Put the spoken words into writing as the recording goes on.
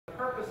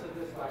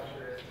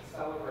lecture is to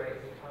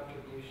celebrate the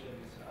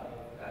contributions of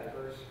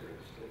diverse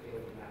groups to the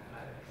field of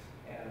mathematics.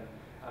 And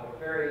we're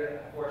very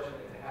fortunate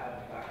to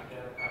have Dr.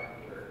 Jenna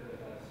Carpenter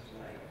with us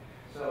tonight.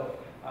 So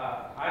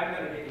I'm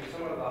going to give you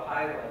some of the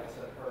highlights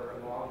of her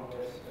long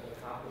list of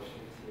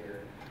accomplishments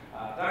here.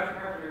 Dr.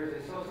 Carpenter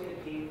is Associate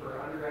Dean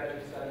for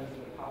Undergraduate Studies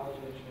in the College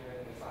of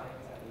Engineering and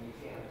Science at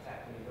Louisiana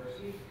Tech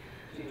University.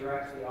 She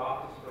directs the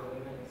Office for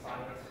Women in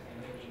Science and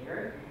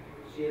Engineering.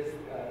 She is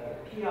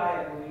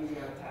PI of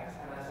Louisiana Tech's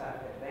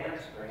NSF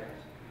Advanced Grant,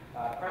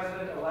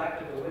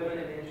 President-elect of the Women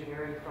in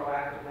Engineering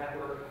Proactive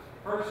Network,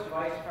 first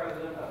Vice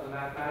President of the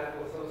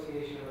Mathematical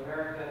Association of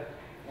America,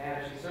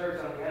 and she serves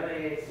on the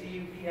MAA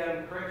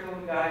CUPM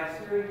Curriculum Guide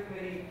Steering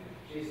Committee.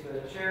 She's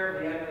the chair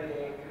of the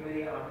MAA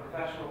Committee on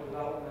Professional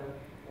Development,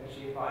 and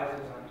she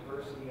advises on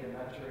diversity and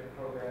mentoring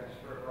programs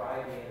for a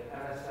variety of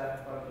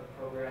NSF-funded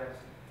programs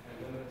and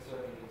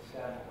women-serving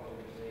STEM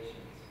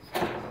organizations.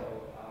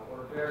 So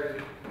we're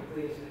very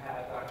pleased to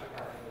have Dr.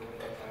 Carpenter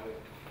with us. I was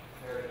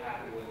very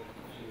happy when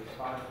she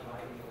responded to my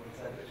email and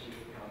said that she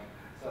would come.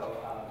 So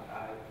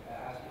I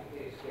ask you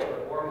please give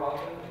her a warm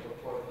welcome and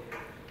look forward to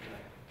hearing from you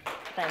tonight.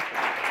 Thank you.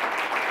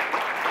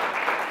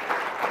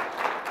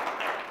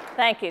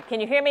 Thank you. Can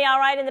you hear me all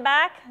right in the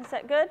back? Is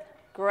that good?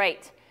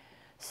 Great.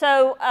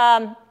 So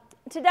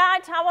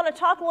tonight I want to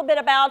talk a little bit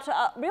about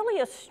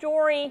really a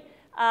story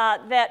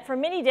that for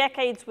many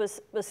decades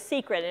was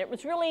secret. And it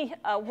was really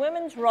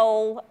women's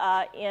role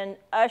in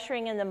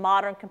ushering in the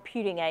modern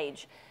computing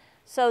age.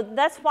 So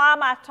that's why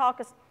my talk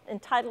is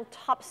entitled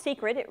Top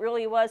Secret. It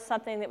really was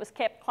something that was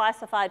kept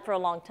classified for a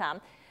long time.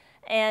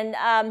 And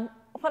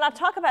when I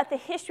talk about the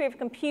history of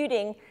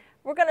computing,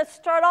 we're going to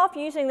start off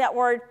using that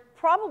word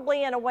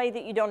probably in a way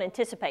that you don't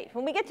anticipate.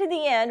 When we get to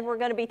the end, we're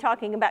going to be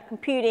talking about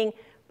computing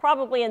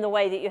probably in the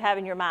way that you have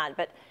in your mind.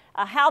 But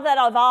how that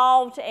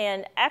evolved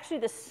and actually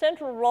the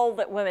central role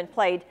that women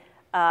played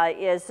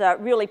is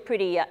really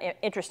pretty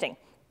interesting.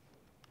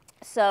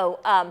 So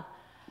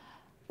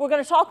we're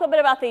going to talk a little bit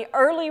about the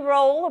early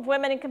role of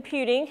women in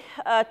computing.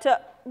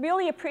 To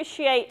really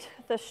appreciate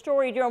the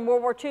story during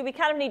World War II, we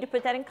kind of need to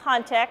put that in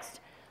context.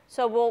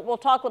 So we'll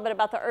talk a little bit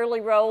about the early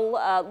role,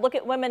 look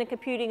at women in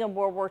computing in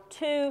World War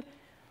II,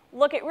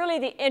 look at really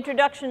the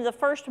introduction of the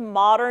first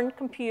modern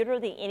computer,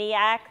 the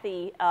ENIAC,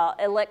 the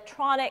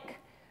electronic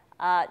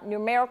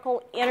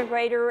numerical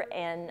integrator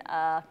and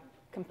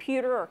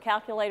computer or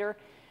calculator,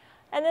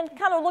 and then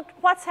kind of look at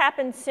what's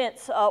happened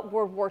since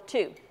World War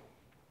II.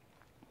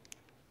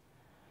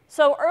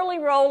 So early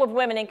role of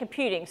women in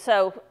computing.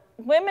 So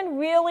women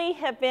really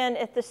have been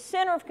at the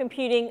center of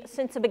computing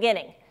since the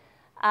beginning.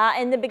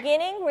 And the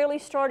beginning really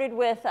started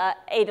with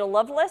Ada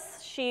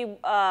Lovelace. She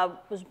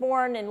was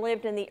born and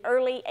lived in the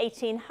early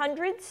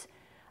 1800s.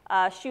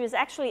 She was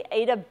actually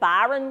Ada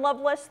Byron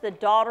Lovelace, the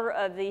daughter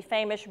of the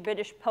famous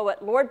British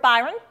poet Lord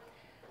Byron.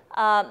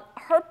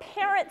 Her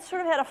parents sort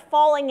of had a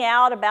falling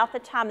out about the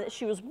time that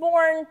she was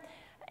born,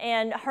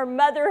 and her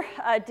mother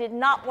did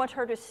not want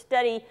her to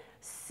study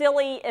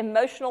silly,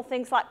 emotional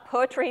things like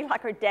poetry,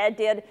 like her dad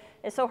did,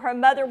 and so her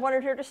mother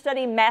wanted her to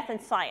study math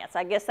and science.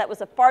 I guess that was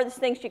the farthest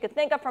thing she could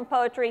think of from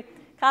poetry,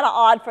 kind of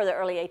odd for the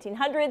early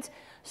 1800s.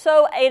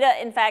 So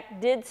Ada, in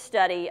fact, did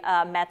study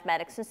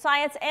mathematics and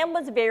science and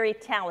was very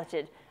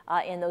talented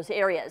in those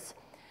areas.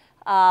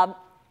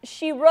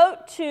 She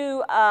wrote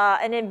to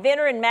an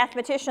inventor and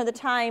mathematician at the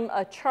time,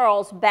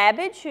 Charles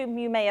Babbage, whom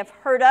you may have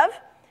heard of.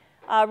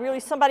 Really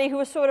somebody who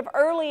was sort of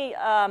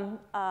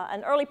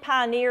an early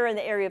pioneer in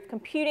the area of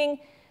computing.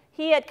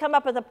 He had come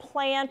up with a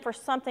plan for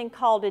something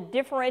called a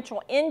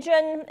differential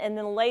engine and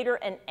then later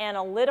an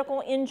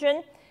analytical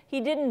engine. He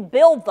didn't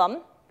build them,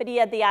 but he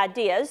had the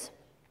ideas.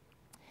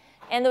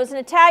 And there was an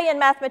Italian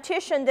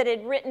mathematician that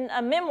had written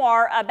a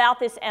memoir about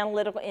this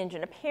analytical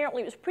engine.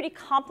 Apparently it was pretty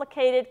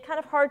complicated, kind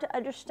of hard to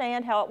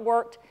understand how it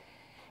worked.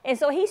 And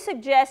so he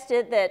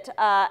suggested that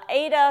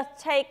Ada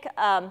take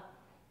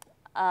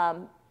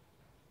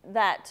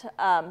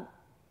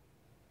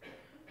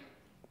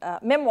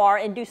memoir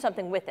and do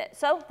something with it.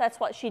 So that's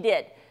what she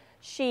did.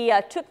 She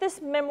took this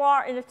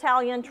memoir in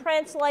Italian,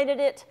 translated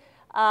it,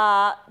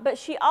 but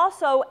she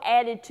also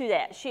added to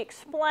that. She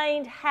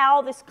explained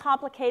how this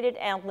complicated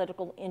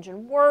analytical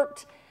engine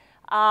worked.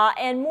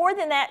 And more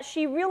than that,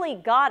 she really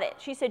got it.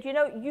 She said, you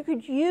know, you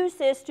could use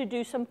this to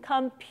do some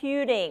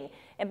computing.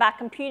 And by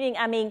computing,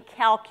 I mean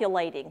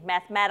calculating,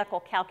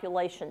 mathematical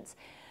calculations.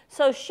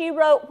 So she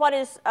wrote what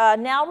is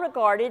now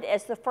regarded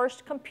as the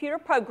first computer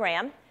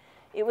program.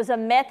 It was a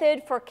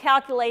method for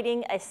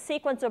calculating a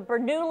sequence of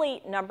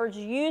Bernoulli numbers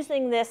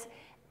using this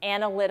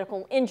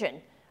analytical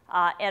engine.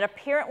 And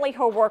apparently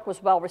her work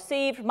was well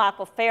received.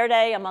 Michael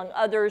Faraday, among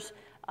others,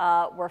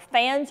 were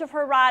fans of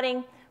her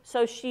writing.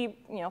 So she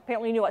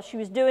apparently knew what she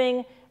was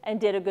doing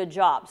and did a good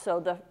job. So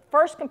the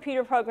first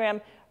computer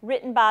program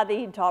written by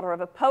the daughter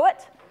of a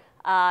poet.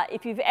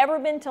 If you've ever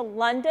been to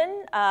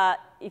London,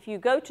 if you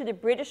go to the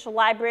British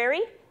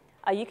Library,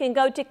 you can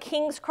go to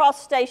King's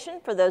Cross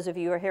Station. For those of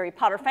you who are Harry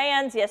Potter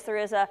fans, yes, there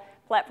is a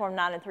platform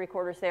 9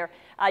 3/4 there.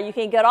 You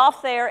can get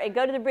off there and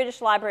go to the British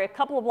Library a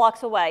couple of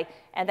blocks away,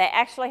 and they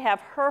actually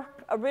have her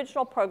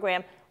original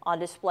program on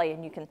display,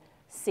 and you can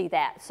see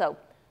that. So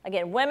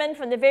again, women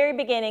from the very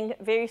beginning,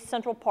 very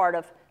central part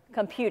of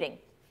computing.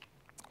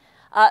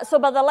 So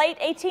by the late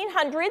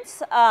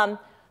 1800s,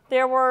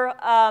 there were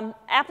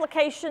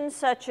applications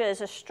such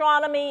as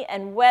astronomy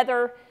and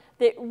weather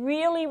that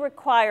really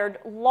required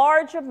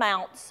large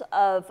amounts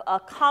of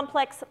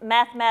complex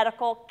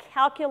mathematical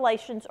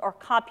calculations or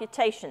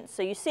computations.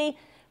 So you see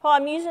how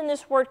I'm using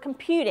this word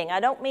computing. I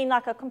don't mean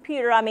like a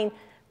computer, I mean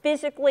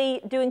physically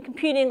doing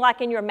computing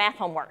like in your math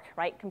homework,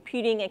 right?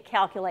 Computing and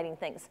calculating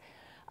things.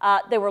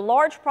 They were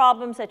large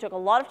problems, they took a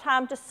lot of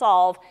time to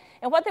solve,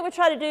 and what they would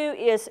try to do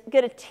is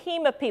get a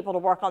team of people to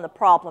work on the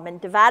problem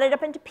and divide it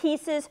up into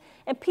pieces,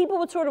 and people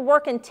would sort of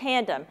work in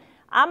tandem.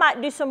 I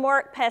might do some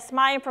work, pass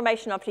my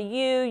information off to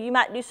you, you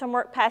might do some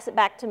work, pass it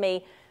back to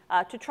me,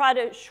 to try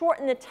to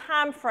shorten the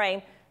time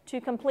frame to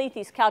complete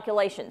these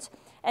calculations.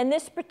 And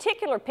this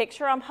particular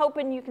picture, I'm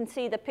hoping you can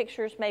see the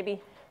pictures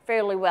maybe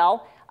fairly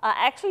well,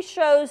 actually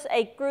shows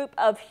a group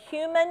of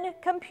human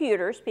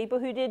computers, people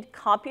who did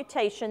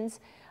computations,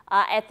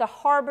 at the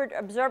Harvard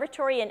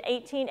Observatory in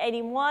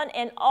 1881,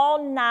 and all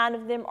 9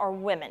 of them are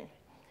women.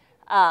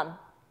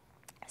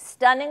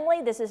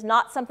 Stunningly, this is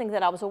not something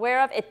that I was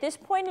aware of. At this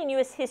point in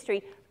U.S.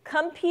 history,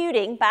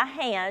 computing by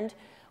hand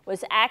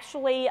was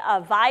actually a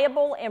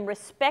viable and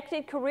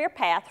respected career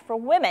path for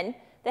women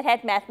that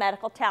had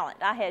mathematical talent.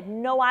 I had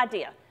no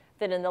idea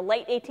that in the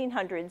late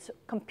 1800s,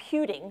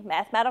 computing,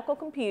 mathematical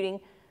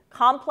computing,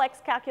 complex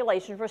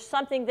calculations were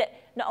something that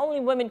not only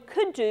women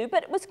could do,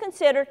 but it was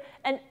considered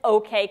an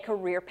okay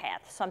career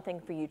path, something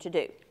for you to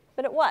do.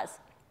 But it was.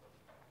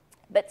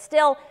 But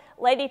still,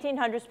 late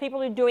 1800s, people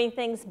were doing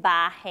things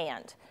by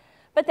hand.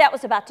 But that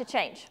was about to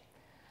change.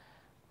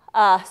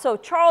 So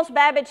Charles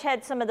Babbage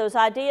had some of those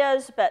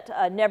ideas, but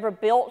never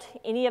built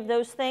any of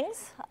those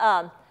things.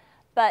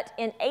 But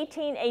in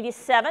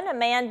 1887, a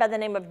man by the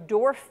name of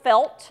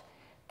Dorfelt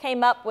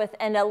came up with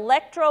an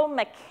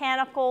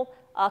electromechanical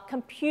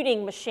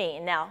computing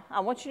machine. Now, I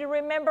want you to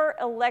remember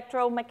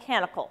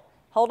electromechanical.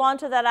 Hold on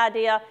to that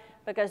idea,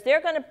 because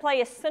they're going to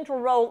play a central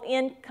role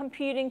in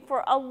computing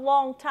for a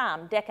long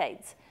time,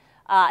 decades.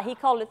 He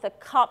called it the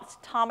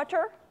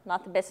comptometer,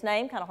 not the best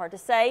name, kind of hard to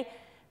say.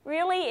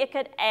 Really, it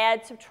could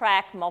add,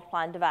 subtract,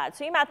 multiply, and divide.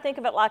 So you might think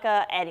of it like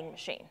an adding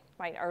machine,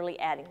 right, early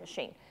adding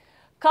machine.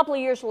 A couple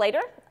of years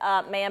later,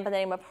 a man by the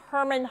name of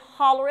Herman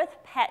Hollerith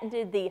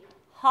patented the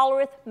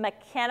Hollerith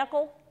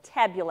mechanical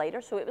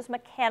tabulator. So it was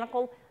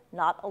mechanical,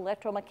 not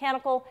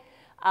electromechanical.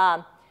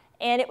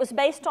 And it was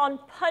based on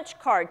punch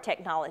card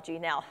technology.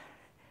 Now,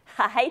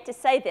 I hate to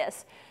say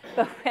this,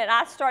 but when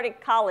I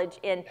started college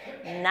in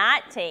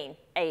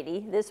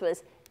 1980, this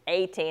was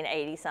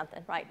 1880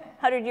 something, right?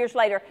 100 years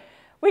later,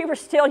 we were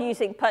still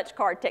using punch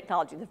card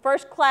technology. The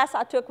first class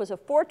I took was a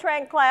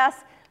Fortran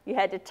class. You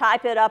had to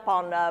type it up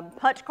on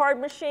punch card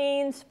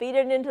machines, feed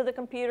it into the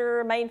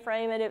computer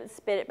mainframe, and it would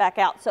spit it back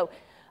out. So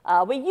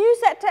we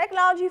used that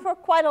technology for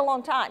quite a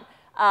long time.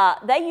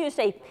 They used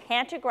a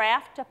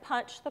pantograph to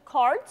punch the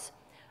cards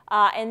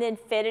and then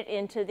fed it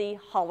into the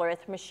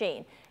Hollerith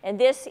machine. And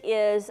this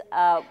is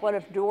one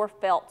of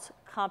Dorfelt's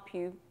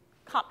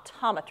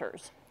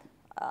comptometers,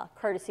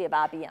 courtesy of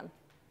IBM.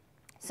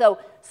 So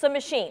some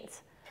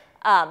machines.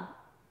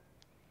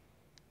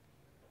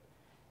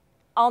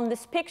 On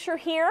this picture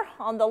here,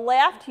 on the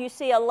left, you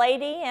see a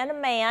lady and a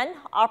man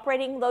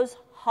operating those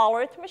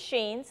Hollerith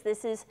machines.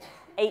 This is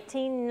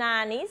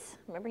 1890s.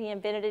 Remember, he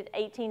invented it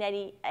in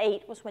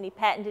 1888 was when he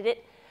patented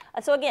it.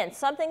 So again,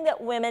 something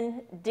that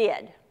women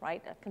did,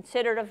 right?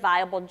 Considered a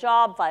viable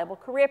job, viable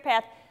career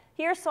path.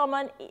 Here's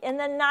someone in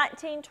the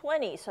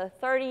 1920s, so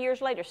 30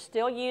 years later,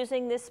 still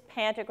using this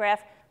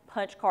pantograph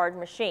punch card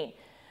machine.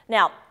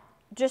 Now,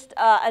 just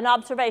an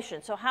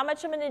observation. So how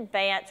much of an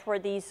advance were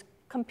these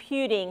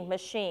computing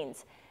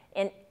machines?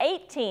 In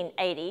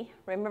 1880,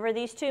 remember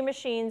these two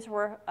machines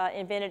were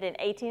invented in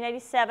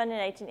 1887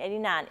 and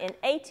 1889. In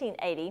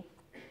 1880,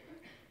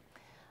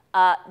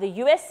 the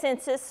U.S.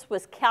 Census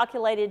was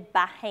calculated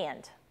by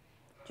hand.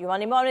 Do you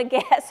want anyone to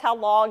guess how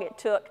long it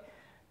took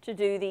to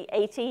do the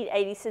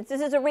 1880 census?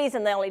 This is a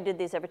reason they only did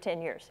these every 10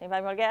 years.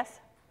 Anybody want to guess?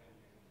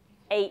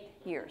 8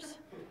 years.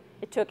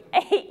 It took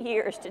 8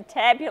 years to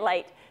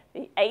tabulate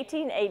the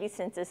 1880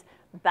 census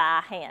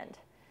by hand.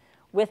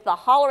 With the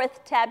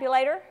Hollerith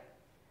tabulator,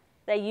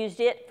 they used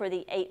it for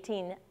the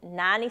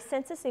 1890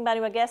 census. Anybody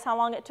want to guess how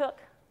long it took?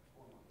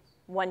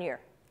 1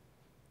 year.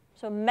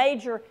 So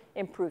major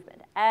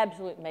improvement,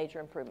 absolute major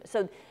improvement.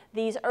 So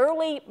these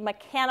early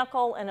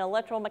mechanical and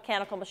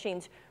electromechanical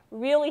machines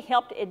really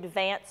helped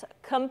advance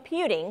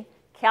computing,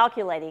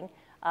 calculating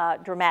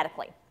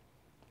dramatically.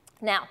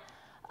 Now,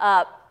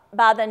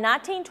 by the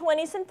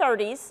 1920s and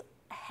 30s,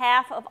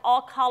 half of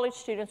all college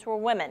students were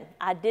women.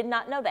 I did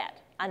not know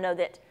that. I know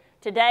that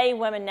today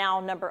women now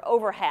number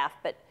over half,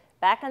 but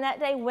back in that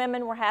day,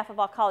 women were half of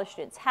all college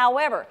students.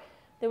 However,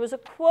 there was a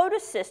quota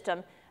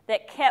system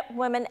that kept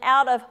women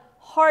out of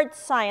hard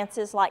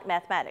sciences like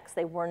mathematics.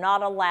 They were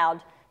not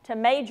allowed to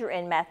major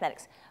in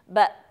mathematics.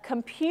 But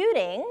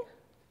computing,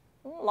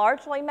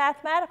 largely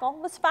mathematical,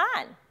 was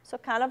fine. So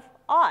kind of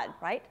odd,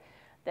 right?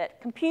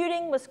 That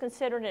computing was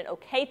considered an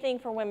okay thing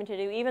for women to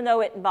do, even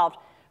though it involved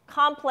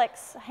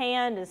complex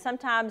hand and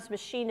sometimes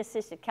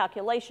machine-assisted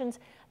calculations.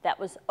 That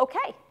was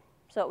okay.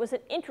 So it was an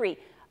entry,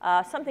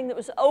 something that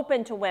was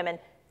open to women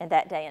in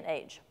that day and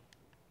age.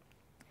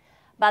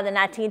 By the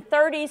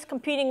 1930s,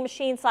 computing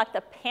machines like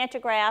the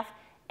pantograph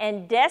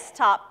and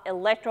desktop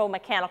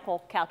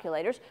electromechanical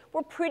calculators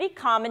were pretty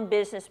common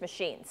business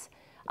machines.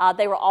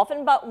 They were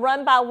often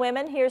run by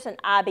women. Here's an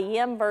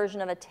IBM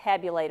version of a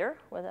tabulator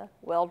with a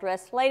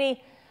well-dressed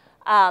lady.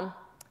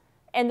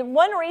 And the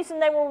one reason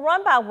they were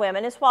run by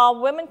women is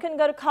while women couldn't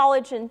go to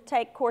college and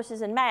take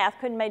courses in math,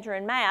 couldn't major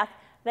in math,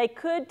 they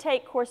could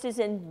take courses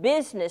in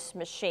business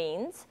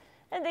machines,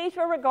 and these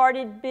were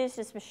regarded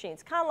business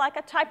machines, kind of like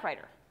a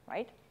typewriter,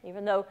 right?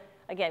 Even though,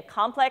 again,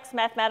 complex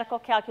mathematical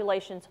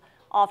calculations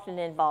often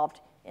involved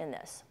in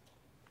this.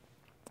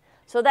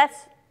 So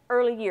that's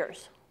early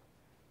years.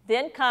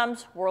 Then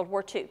comes World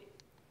War II.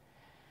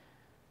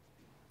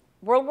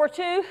 World War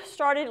II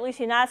started, at least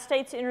the United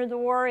States entered the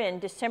war in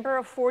December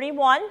of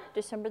 41,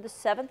 December the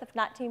 7th of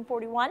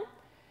 1941.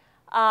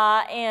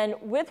 And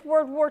with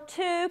World War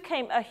II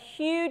came a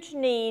huge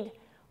need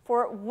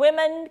for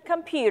women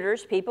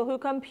computers, people who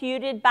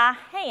computed by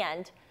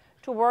hand,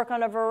 to work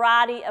on a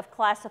variety of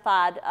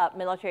classified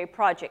military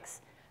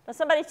projects. Now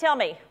somebody tell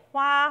me,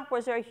 why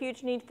was there a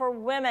huge need for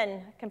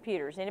women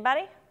computers?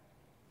 Anybody?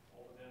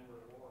 All the men were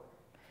at war.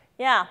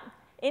 Yeah,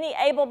 any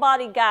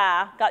able-bodied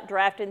guy got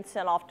drafted and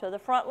sent off to the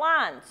front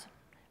lines.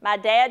 My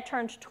dad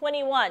turned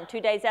 21 2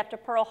 days after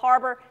Pearl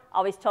Harbor. I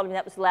always told him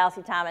that was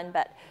lousy timing,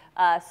 but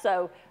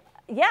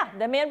yeah,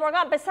 the men were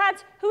gone.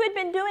 Besides, who had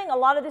been doing a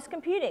lot of this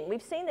computing?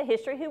 We've seen the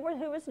history. Who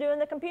was doing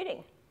the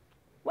computing?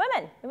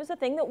 Women. It was a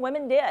thing that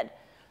women did.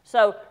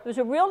 So there was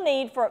a real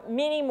need for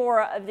many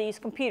more of these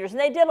computers, and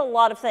they did a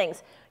lot of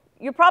things.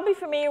 You're probably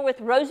familiar with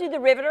Rosie the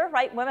Riveter,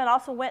 right? Women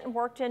also went and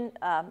worked in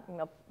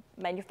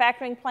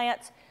manufacturing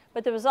plants,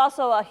 but there was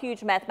also a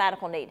huge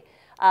mathematical need.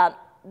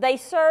 They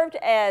served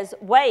as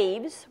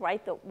waves,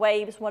 right? The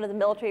waves, one of the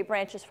military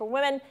branches for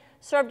women,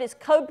 served as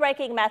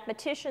code-breaking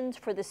mathematicians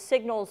for the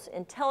Signals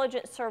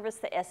Intelligence Service,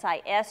 the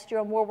SIS,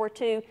 during World War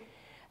II.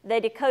 They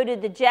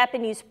decoded the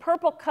Japanese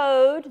Purple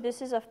Code.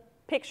 This is a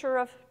picture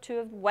of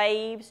two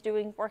waves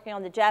working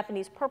on the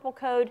Japanese Purple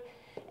Code,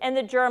 and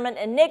the German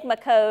Enigma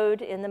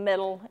Code in the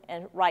middle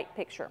and right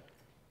picture.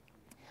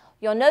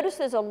 You'll notice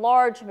there's a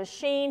large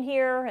machine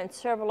here and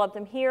several of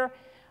them here.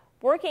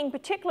 Working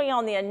particularly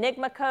on the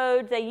Enigma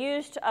Code, they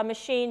used a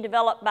machine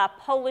developed by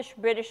Polish,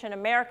 British, and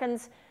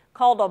Americans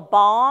called a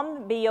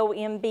bombe,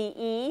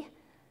 B-O-M-B-E.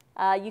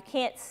 You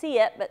can't see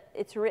it, but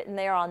it's written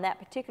there on that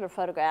particular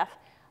photograph.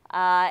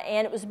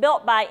 And it was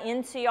built by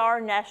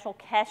NCR, National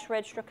Cash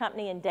Register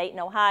Company in Dayton,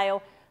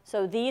 Ohio.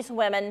 So these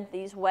women,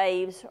 these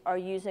waves, are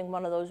using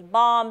one of those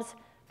bombs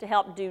to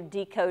help do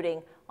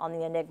decoding on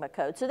the Enigma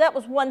Code. So that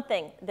was one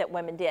thing that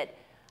women did.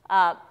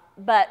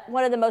 But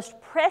one of the most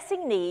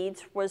pressing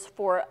needs was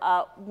for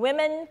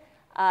women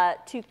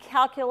to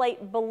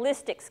calculate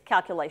ballistics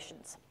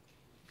calculations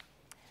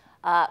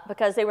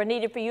because they were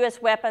needed for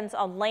U.S. weapons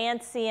on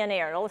land, sea, and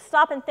air. Now let's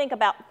stop and think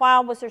about why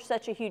was there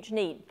such a huge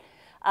need.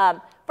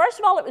 First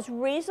of all, it was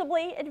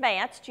reasonably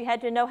advanced. You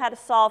had to know how to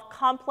solve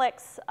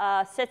complex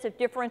sets of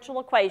differential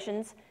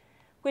equations,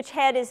 which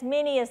had as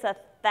many as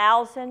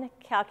 1,000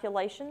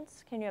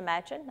 calculations. Can you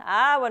imagine?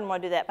 I wouldn't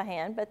want to do that by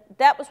hand, but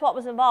that was what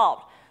was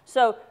involved.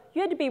 So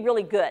you had to be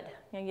really good.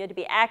 You had to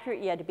be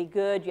accurate, you had to be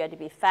good, you had to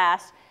be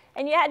fast,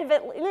 and you had to have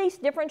at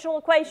least differential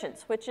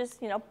equations, which is,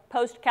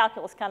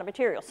 post-calculus kind of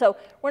material. So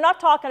we're not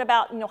talking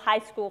about, high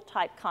school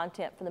type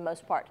content for the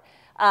most part.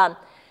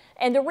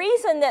 And the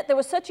reason that there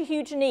was such a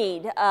huge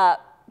need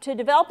to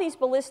develop these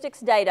ballistics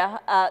data,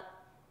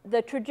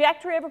 the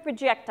trajectory of a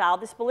projectile,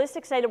 this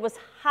ballistics data was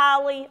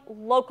highly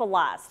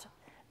localized,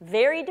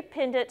 very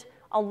dependent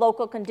on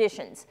local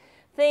conditions.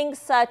 Things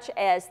such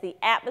as the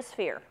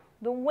atmosphere,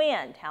 the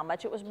wind, how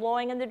much it was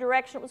blowing and the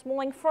direction it was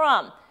blowing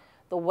from,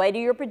 the weight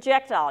of your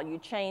projectile. You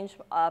change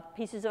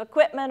pieces of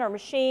equipment or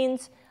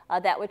machines,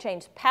 that would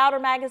change powder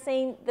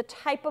magazine, the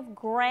type of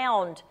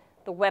ground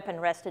the weapon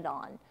rested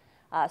on.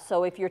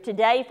 So if you're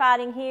today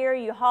fighting here,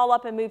 you haul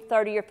up and move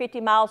 30 or 50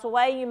 miles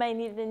away, you may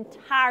need an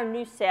entire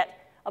new set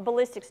of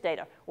ballistics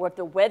data. Or if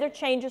the weather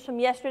changes from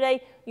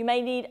yesterday, you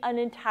may need an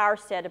entire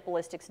set of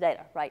ballistics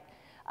data, right?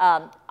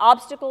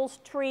 Obstacles,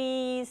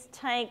 trees,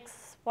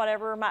 tanks,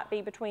 whatever might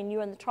be between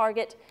you and the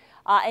target,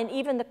 and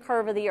even the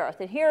curve of the earth.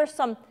 And here are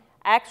some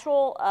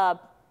actual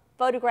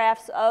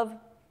photographs of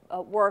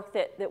work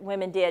that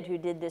women did who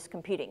did this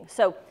computing.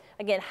 So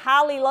again,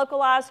 highly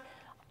localized.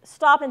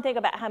 Stop and think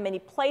about how many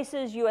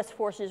places U.S.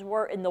 forces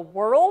were in the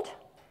world.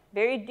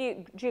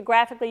 Very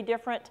geographically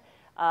different,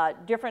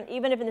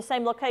 even if in the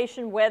same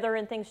location, weather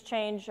and things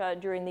change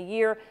during the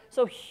year.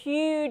 So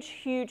huge,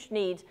 huge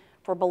needs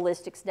for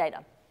ballistics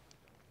data.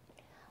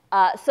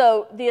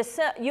 So the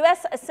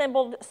U.S.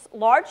 assembled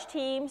large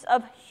teams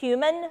of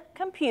human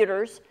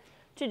computers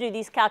to do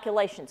these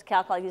calculations,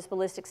 calculate these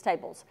ballistics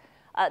tables.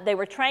 They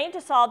were trained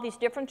to solve these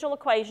differential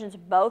equations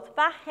both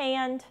by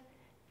hand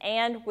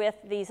and with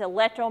these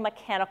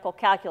electromechanical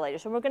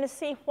calculators. And we're going to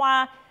see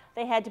why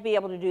they had to be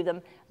able to do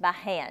them by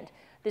hand.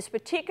 This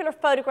particular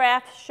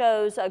photograph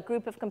shows a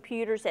group of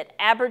computers at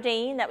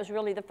Aberdeen. That was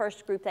really the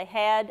first group they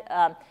had.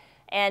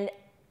 And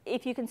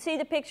if you can see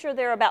the picture,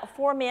 there are about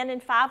 4 men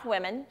and 5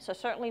 women. So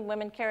certainly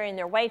women carrying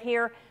their weight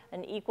here,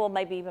 an equal,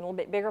 maybe even a little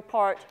bit bigger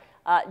part,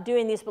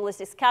 doing these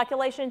ballistics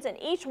calculations. And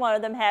each one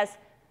of them has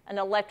an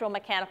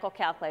electromechanical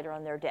calculator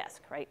on their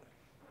desk, right?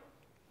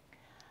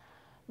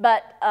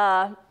 But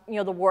you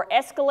know, the war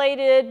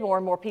escalated, more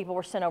and more people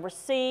were sent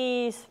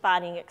overseas,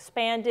 fighting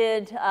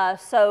expanded.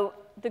 So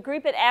the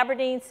group at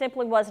Aberdeen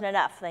simply wasn't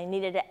enough. They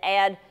needed to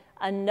add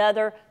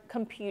another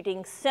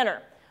computing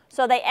center.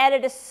 So they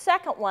added a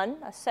second one,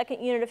 a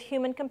second unit of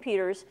human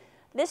computers,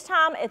 this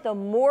time at the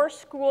Moore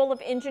School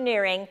of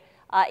Engineering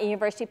at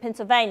University of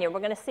Pennsylvania. We're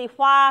going to see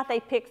why they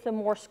picked the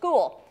Moore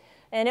School.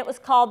 And it was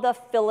called the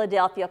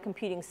Philadelphia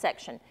Computing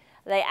Section.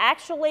 They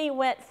actually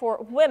went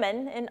for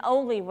women, and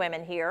only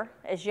women here,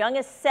 as young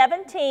as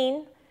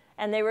 17,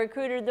 and they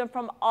recruited them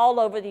from all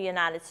over the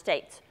United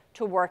States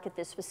to work at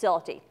this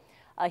facility.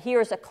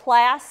 Here's a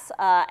class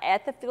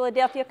at the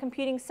Philadelphia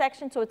Computing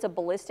Section, so it's a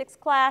ballistics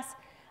class.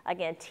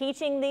 Again,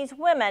 teaching these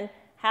women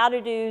how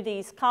to do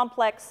these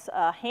complex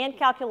hand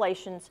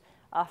calculations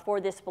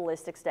for this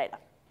ballistics data.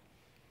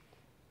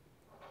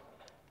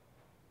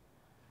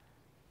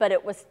 But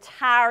it was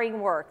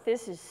tiring work.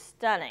 This is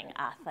stunning,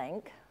 I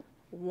think.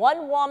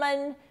 One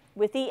woman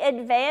with the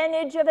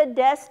advantage of a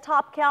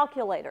desktop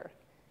calculator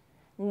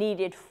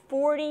needed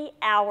 40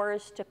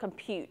 hours to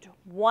compute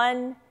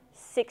one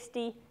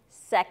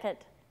 60-second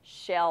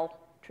shell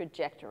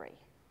trajectory.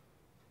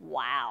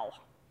 Wow.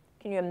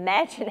 Can you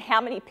imagine how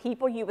many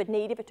people you would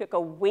need if it took a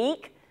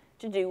week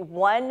to do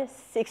one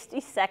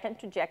 60-second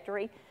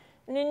trajectory?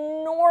 An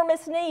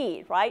enormous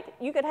need, right?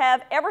 You could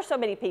have ever so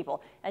many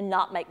people and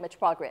not make much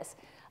progress.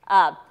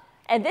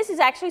 And this is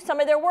actually some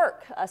of their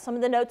work, some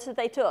of the notes that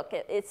they took.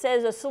 It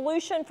says a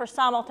solution for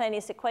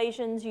simultaneous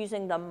equations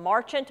using the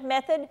Marchant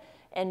method,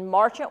 and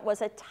Marchant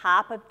was a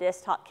type of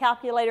desktop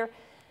calculator.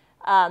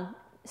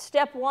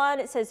 Step 1,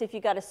 it says if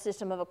you've got a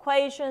system of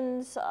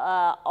equations,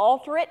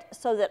 alter it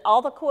so that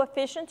all the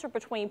coefficients are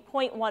between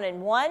 0.1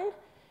 and 1.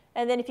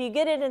 And then if you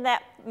get it in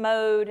that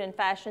mode and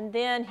fashion,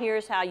 then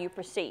here's how you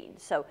proceed.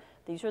 So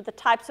these are the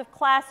types of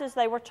classes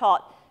they were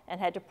taught and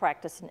had to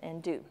practice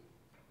and do.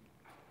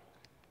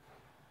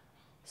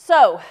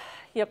 So,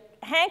 you know,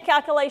 hand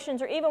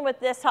calculations, or even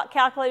with desktop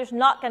calculators,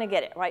 not going to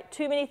get it, right?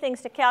 Too many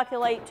things to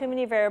calculate, too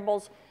many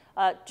variables,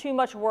 too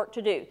much work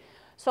to do.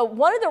 So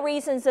one of the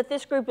reasons that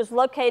this group was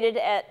located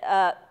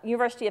at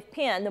University of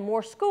Penn, the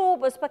Moore School,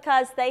 was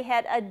because they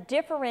had a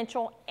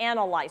differential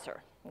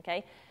analyzer,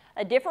 okay?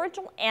 A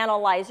differential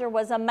analyzer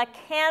was a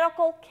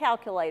mechanical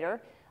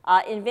calculator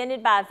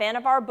invented by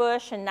Vannevar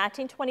Bush in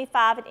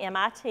 1925 at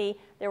MIT.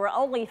 There were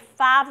only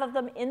 5 of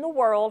them in the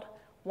world.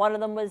 One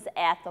of them was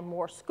at the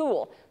Moore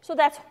School. So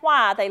that's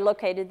why they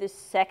located this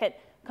second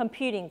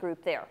computing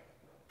group there.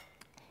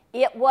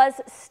 It was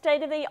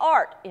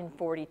state-of-the-art in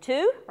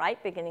 42,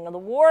 right, beginning of the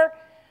war.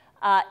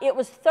 It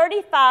was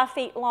 35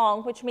 feet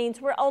long, which means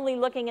we're only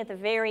looking at the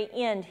very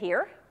end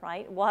here,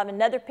 right? We'll have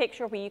another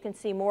picture where you can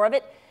see more of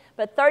it.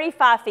 But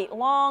 35 feet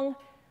long,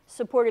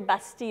 supported by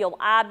steel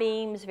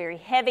I-beams, very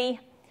heavy,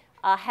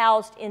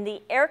 housed in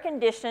the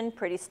air-conditioned,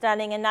 pretty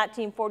stunning, in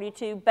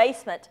 1942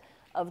 basement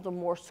of the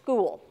Moore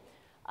School.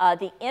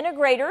 The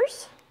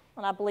integrators,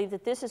 and I believe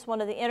that this is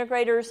one of the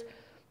integrators,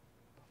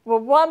 were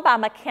run by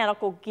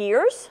mechanical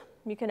gears.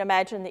 You can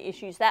imagine the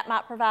issues that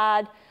might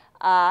provide.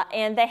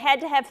 And they had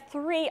to have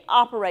 3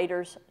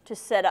 operators to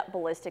set up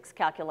ballistics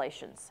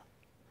calculations.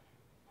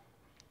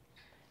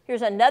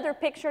 Here's another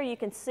picture. You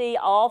can see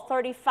all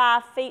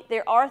 35 feet.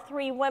 There are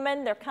 3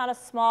 women. They're kind of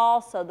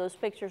small, so those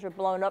pictures are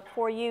blown up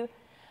for you.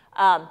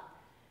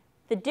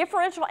 The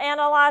differential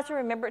analyzer,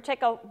 remember, it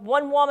took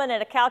one woman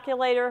and a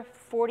calculator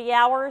 40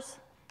 hours.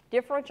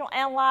 Differential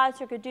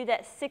analyzer could do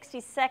that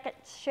 60-second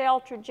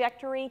shell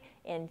trajectory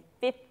in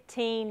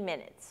 15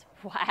 minutes.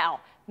 Wow,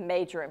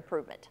 major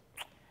improvement.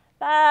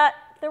 But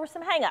there were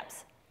some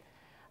hang-ups.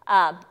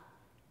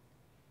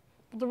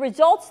 The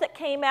results that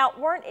came out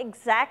weren't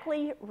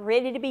exactly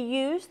ready to be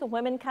used. The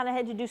women kind of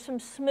had to do some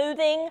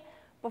smoothing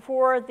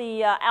before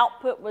the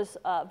output was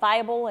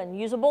viable and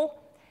usable.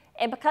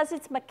 And because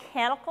it's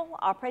mechanical,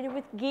 operated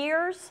with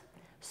gears,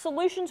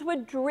 solutions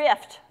would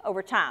drift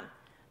over time.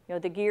 You know,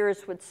 the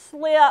gears would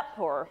slip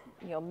or,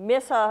 you know,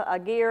 miss a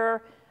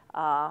gear,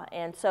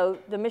 and so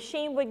the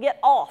machine would get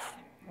off,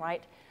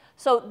 right?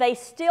 So they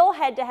still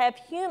had to have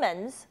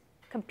humans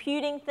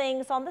computing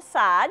things on the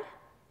side,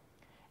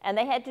 and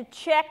they had to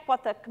check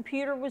what the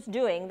computer was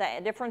doing, the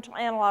differential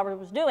analyzer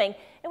was doing,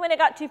 and when it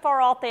got too far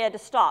off, they had to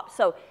stop.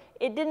 So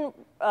it didn't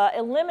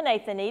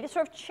eliminate the need. It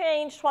sort of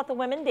changed what the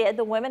women did.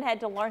 The women had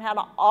to learn how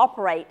to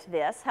operate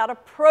this, how to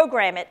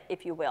program it,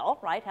 if you will,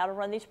 right? How to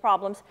run these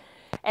problems.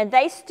 And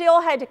they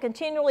still had to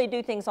continually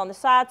do things on the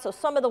side. So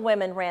some of the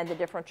women ran the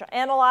differential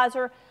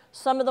analyzer.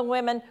 Some of the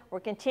women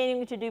were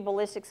continuing to do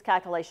ballistics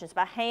calculations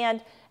by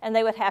hand, and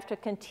they would have to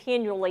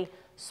continually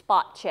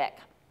spot check.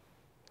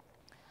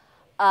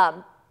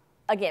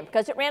 Again,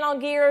 because it ran on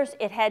gears,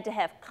 it had to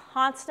have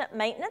constant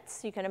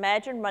maintenance. You can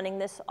imagine running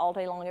this all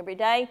day long every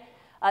day.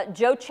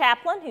 Joe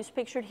Chaplin, who's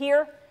pictured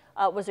here,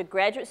 was a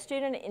graduate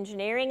student in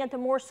engineering at the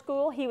Moore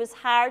School. He was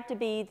hired to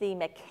be the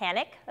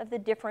mechanic of the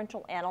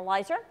differential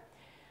analyzer.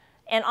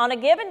 And on a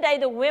given day,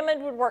 the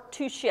women would work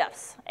 2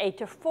 shifts, 8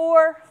 to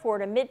 4, 4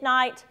 to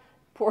midnight.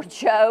 Poor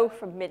Joe,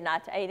 from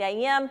midnight to 8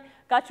 a.m.,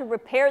 got to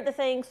repair the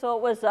thing so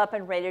it was up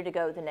and ready to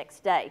go the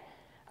next day.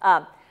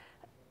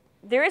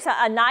 There is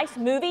a nice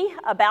movie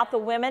about the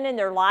women and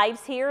their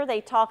lives here.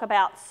 They talk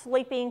about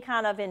sleeping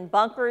kind of in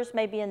bunkers,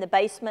 maybe in the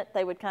basement.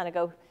 They would kind of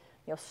go,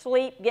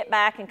 sleep, get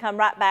back, and come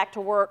right back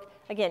to work.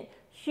 Again,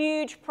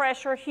 huge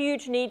pressure,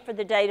 huge need for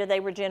the data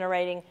they were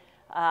generating.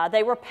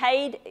 They were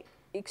paid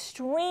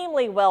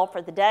extremely well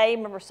for the day.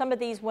 Remember, some of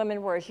these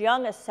women were as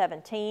young as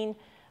 17,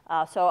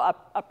 so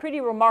a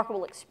pretty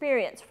remarkable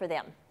experience for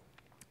them.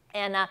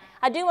 And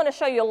I do want to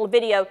show you a little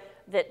video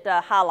that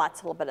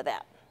highlights a little bit of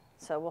that.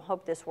 So we'll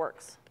hope this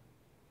works.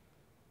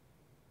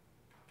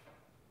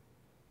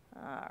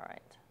 All right.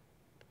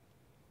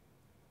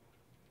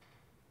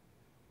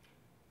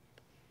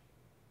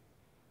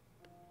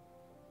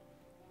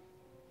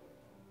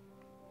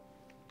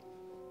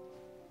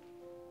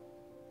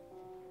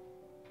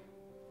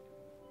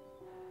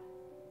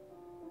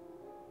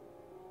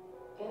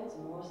 Penn's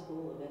Moore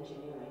School of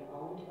Engineering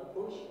owned a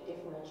Bush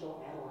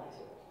differential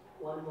analyzer,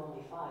 one of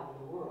only 5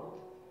 in the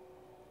world.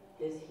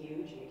 This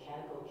huge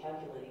mechanical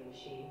calculating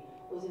machine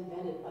was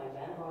invented by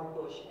Vannevar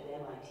Bush at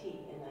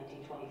MIT in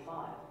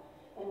 1925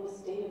 and was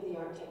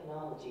state-of-the-art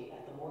technology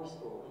at the Moore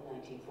School in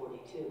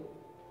 1942.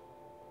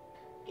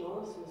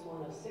 Doris was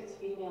one of 6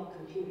 female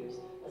computers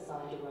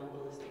assigned to run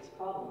ballistics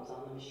problems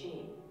on the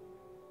machine.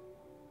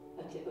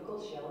 A typical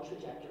shell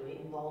trajectory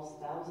involves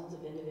thousands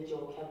of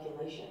individual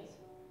calculations.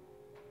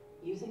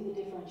 Using the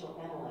differential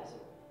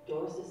analyzer,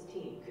 Doris's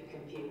team could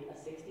compute a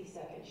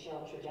 60-second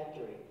shell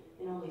trajectory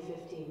in only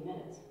 15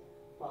 minutes,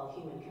 while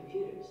human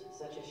computers,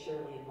 such as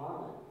Shirley and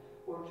Marlin,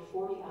 worked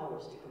 40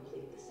 hours to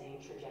complete the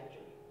same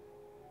trajectory.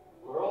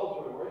 Girls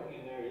were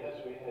working there,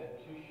 yes, we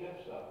had 2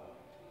 shifts up,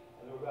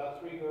 and there were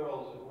about 3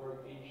 girls that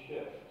worked each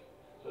shift.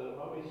 So that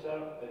when we set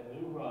up a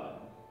new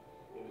run,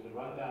 it was a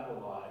run down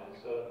the line, and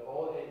set up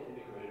all 8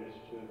 integrators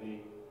to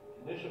the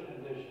initial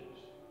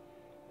conditions.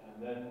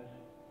 And then,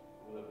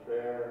 with a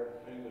prayer,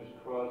 fingers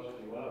crossed,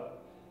 we went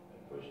up and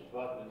pushed the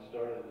button and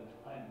started the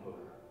time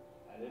motor.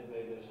 And it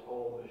made this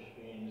whole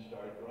machine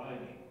start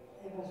grinding.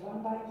 It was run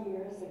by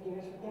gears. The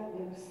gears would get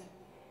loose,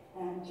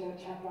 and Joe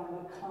Chaplin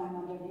would climb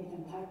underneath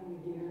and tighten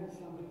the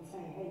gears, and we'd say,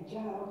 "Hey,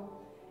 Joe,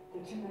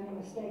 there are too many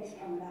mistakes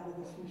coming out of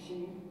this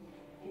machine."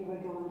 He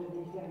would go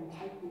underneath there and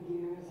tighten the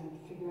gears and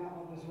figure out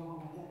what was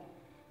wrong with it.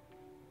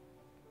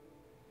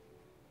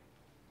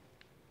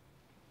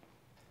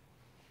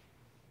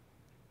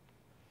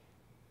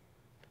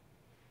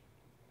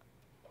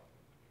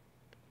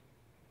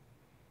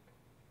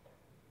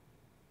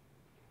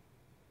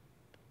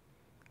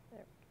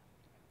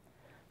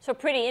 So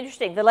pretty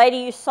interesting. The lady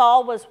you saw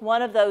was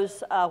one of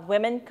those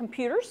women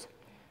computers,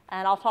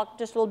 and I'll talk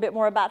just a little bit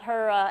more about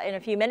her in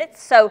a few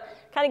minutes. So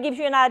kind of gives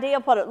you an idea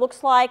of what it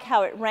looks like,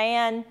 how it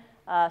ran,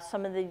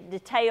 some of the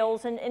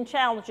details and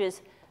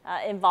challenges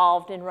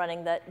involved in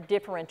running the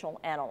differential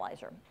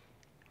analyzer.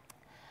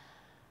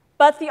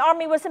 But the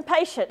Army was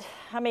impatient.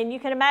 I mean, you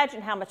can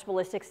imagine how much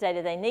ballistics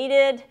data they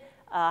needed,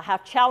 how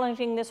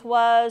challenging this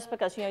was,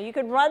 because you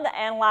could run the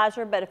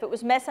analyzer, but if it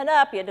was messing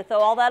up, you had to throw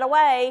all that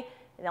away.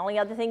 The only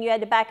other thing you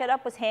had to back it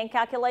up was hand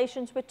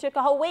calculations, which took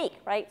a whole week,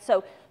 right?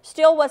 So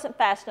still wasn't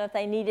fast enough.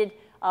 They needed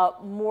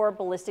more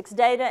ballistics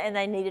data, and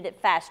they needed it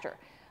faster.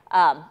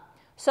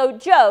 So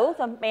Joe,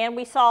 the man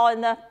we saw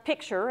in the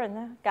picture, and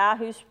the guy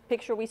whose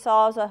picture we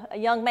saw is a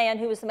young man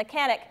who was the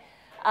mechanic,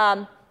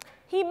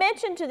 he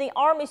mentioned to the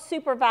Army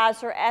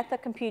supervisor at the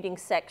computing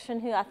section,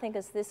 who I think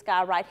is this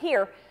guy right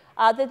here,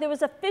 that there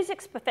was a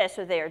physics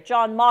professor there,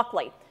 John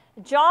Mockley.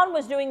 John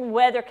was doing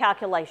weather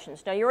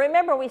calculations. Now, you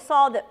remember we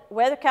saw that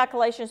weather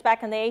calculations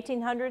back in the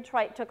 1800s,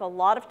 right, took a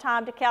lot of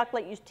time to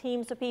calculate, used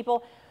teams of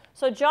people.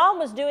 So John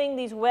was doing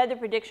these weather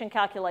prediction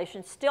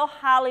calculations, still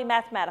highly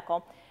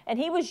mathematical, and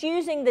he was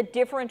using the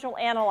differential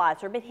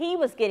analyzer, but he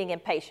was getting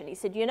impatient. He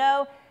said,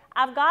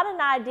 I've got an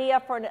idea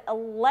for an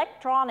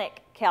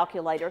electronic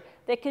calculator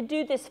that could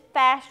do this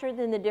faster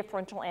than the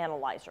differential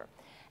analyzer.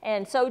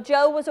 And so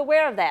Joe was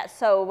aware of that.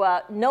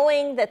 So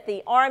knowing that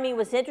the Army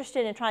was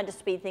interested in trying to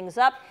speed things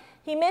up,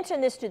 he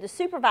mentioned this to the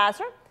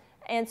supervisor.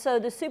 And so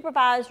the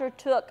supervisor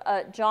took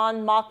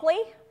John Mockley,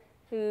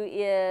 who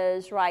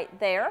is right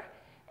there,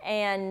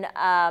 and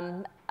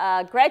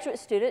a graduate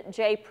student,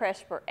 J.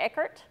 Presper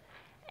Eckert,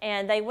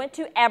 and they went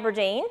to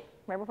Aberdeen,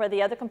 remember where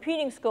the other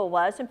computing school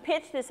was, and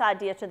pitched this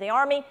idea to the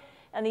Army,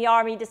 and the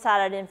Army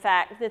decided, in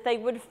fact, that they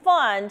would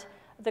fund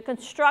the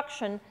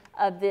construction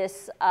of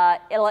this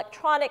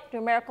electronic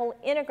numerical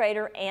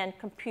integrator and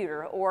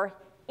computer, or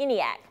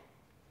ENIAC.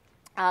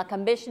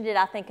 Commissioned it,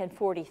 I think, in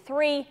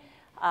 '43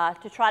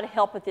 to try to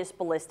help with this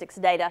ballistics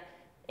data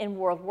in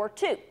World War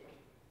II.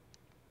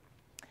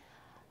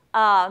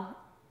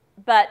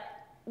 But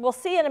we'll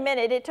see in a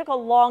minute, it took a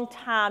long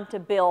time to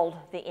build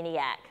the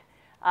ENIAC.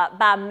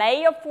 By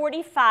May of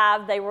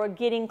 '45, they were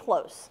getting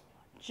close,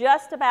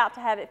 just about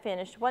to have it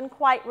finished. Wasn't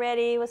quite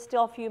ready, was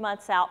still a few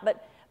months out,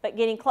 but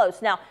getting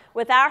close. Now,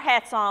 with our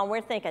hats on,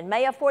 we're thinking,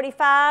 May of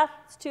 '45,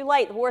 it's too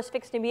late, the war's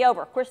fixing to be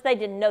over. Of course, they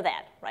didn't know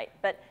that, right?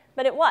 But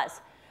it was.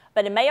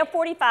 But in May of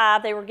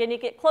 '45, they were going to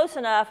get close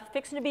enough,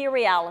 fixing to be a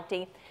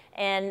reality,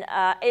 and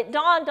it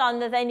dawned on them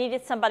that they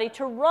needed somebody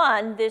to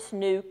run this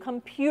new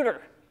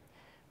computer.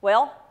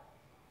 Well,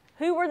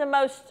 who were the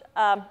most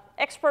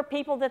expert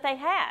people that they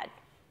had?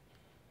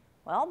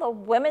 Well, the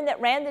women that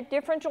ran the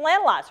differential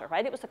analyzer,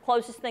 right? It was the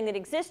closest thing that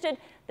existed.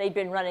 They'd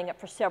been running it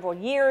for several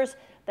years.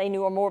 They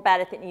knew more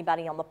about it than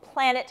anybody on the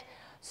planet.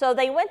 So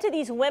they went to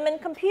these women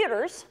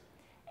computers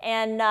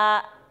and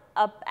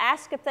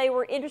asked if they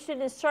were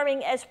interested in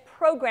serving as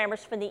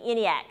programmers for the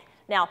ENIAC.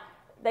 Now,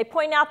 they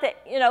point out that,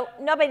 you know,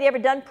 nobody had ever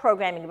done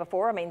programming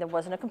before. I mean, there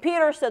wasn't a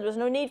computer, so there was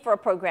no need for a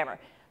programmer.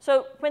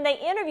 So when they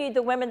interviewed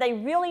the women, they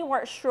really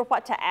weren't sure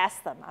what to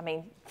ask them. I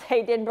mean,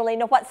 they didn't really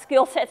know what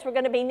skill sets were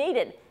going to be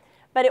needed.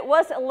 But it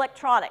was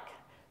electronic.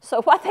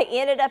 So what they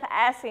ended up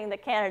asking the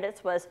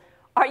candidates was,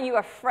 are you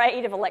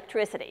afraid of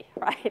electricity,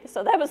 right?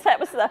 So that was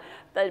the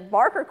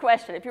marker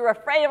question. If you were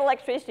afraid of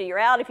electricity, you're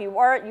out. If you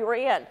weren't, you were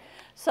in.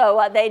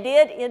 So they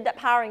did end up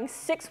hiring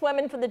 6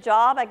 women for the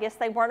job. I guess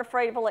they weren't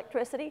afraid of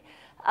electricity.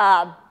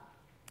 But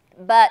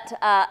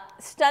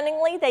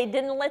stunningly, they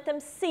didn't let them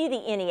see the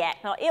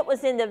ENIAC. Now, it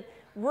was in the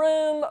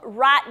room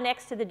right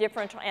next to the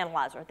differential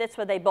analyzer. That's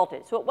where they built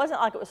it. So it wasn't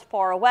like it was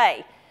far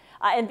away.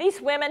 And these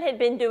women had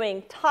been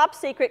doing top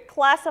secret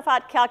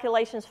classified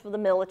calculations for the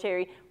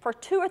military for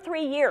 2 or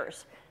 3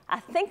 years. I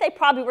think they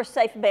probably were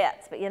safe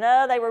bets, but you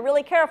know, they were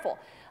really careful.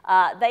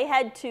 They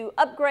had to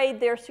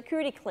upgrade their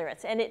security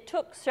clearance, and it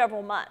took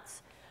several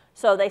months.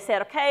 So they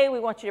said, okay,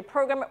 we want you to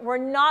program it. We're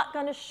not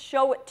going to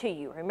show it to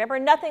you. Remember,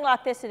 nothing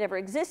like this had ever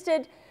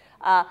existed.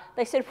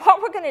 They said,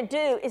 what we're going to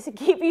do is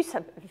give you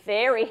some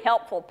very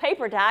helpful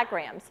paper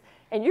diagrams,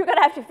 and you're going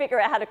to have to figure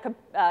out how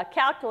to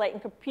calculate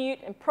and compute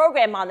and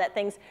program on that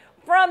things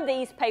from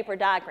these paper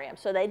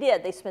diagrams. So they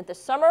did. They spent the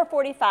summer of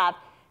 '45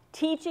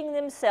 teaching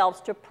themselves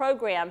to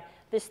program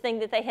this thing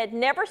that they had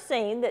never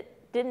seen, that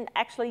didn't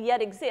actually yet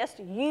exist,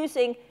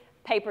 using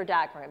paper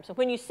diagrams. So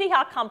when you see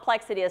how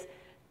complex it is,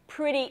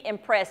 pretty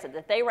impressive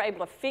that they were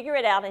able to figure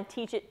it out and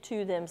teach it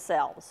to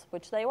themselves,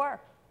 which they were.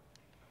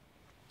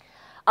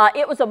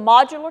 It was a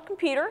modular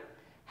computer,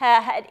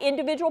 had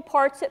individual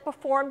parts that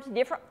performed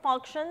different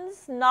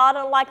functions, not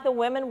unlike the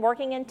women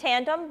working in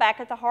tandem back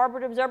at the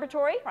Harvard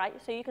Observatory, right?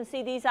 So you can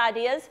see these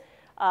ideas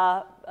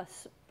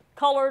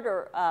colored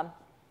or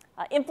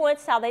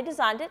influenced how they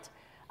designed it.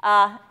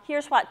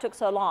 Here's why it took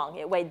so long.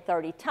 It weighed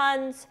 30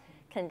 tons,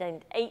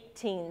 contained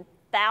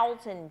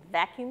 18,000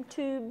 vacuum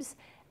tubes,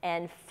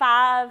 and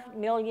 5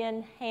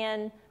 million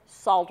hand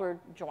soldered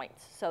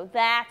joints. So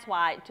that's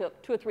why it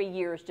took 2 or 3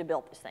 years to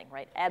build this thing,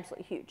 right?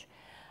 Absolutely huge.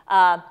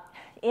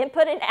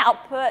 Input and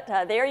output,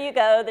 there you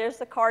go, there's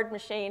the card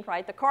machine,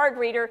 right? The card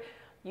reader,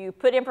 you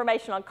put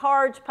information on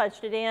cards,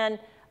 punched it in,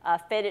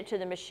 fed it to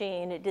the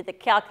machine. It did the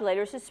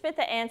calculators. It spit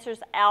the answers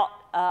out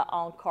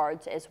on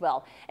cards as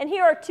well. And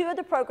here are 2 of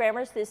the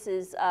programmers. This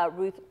is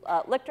Ruth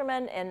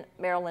Lichterman and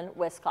Marilyn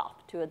Westkoff,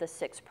 2 of the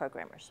 6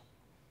 programmers.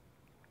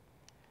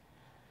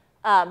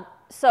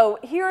 So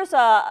here's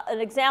an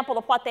example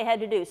of what they had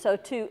to do. So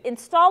to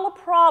install a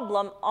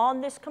problem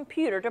on this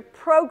computer, to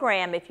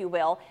program, if you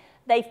will,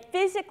 they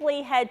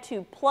physically had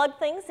to plug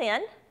things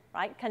in,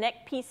 right?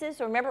 Connect pieces.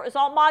 Remember, it was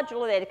all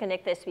modular. They had to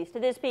connect this piece to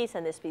this piece,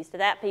 and this piece to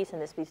that piece,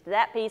 and this piece to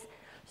that piece,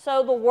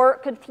 so the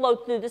work could flow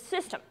through the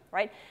system,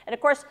 right? And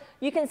of course,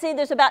 you can see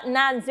there's about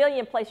 9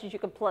 zillion places you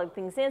could plug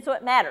things in, so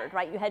it mattered,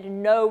 right? You had to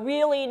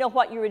really know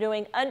what you were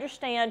doing,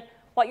 understand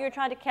what you were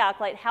trying to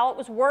calculate, how it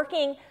was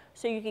working,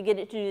 so you could get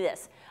it to do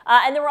this.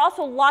 And there were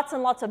also lots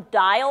and lots of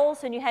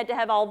dials, and you had to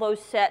have all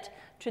those set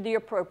to the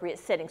appropriate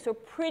settings. So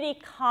pretty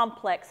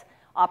complex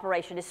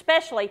operation,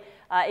 especially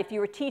if you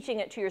were teaching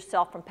it to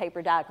yourself from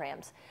paper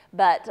diagrams.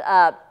 But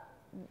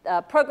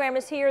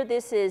programmers here,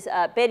 this is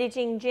Betty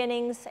Jean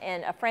Jennings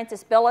and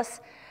Frances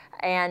Billis.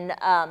 And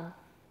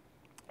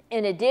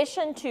in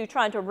addition to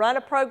trying to run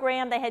a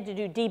program, they had to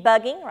do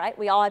debugging, right?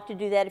 We all have to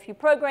do that if you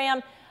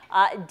program.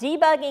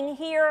 Debugging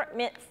here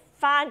meant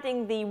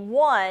finding the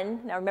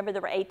one, now remember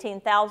there were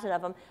 18,000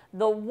 of them,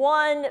 the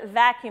one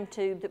vacuum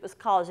tube that was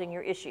causing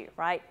your issue,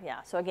 right?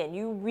 Yeah, so again,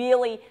 you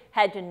really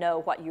had to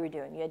know what you were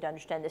doing. You had to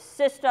understand the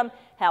system,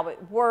 how it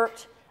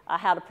worked,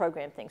 how to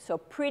program things. So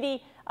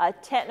pretty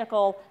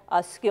technical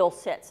skill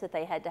sets that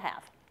they had to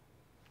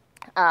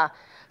have.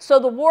 So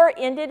the war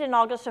ended in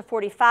August of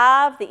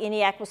 '45. The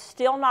ENIAC was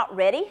still not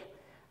ready.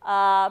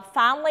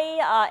 Finally,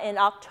 in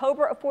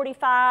October of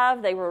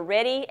 45, they were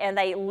ready, and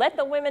they let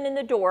the women in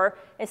the door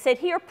and said,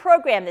 here,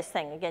 program this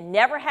thing. Again,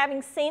 never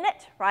having seen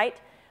it, right?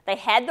 They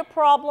had the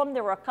problem.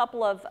 There were a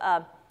couple of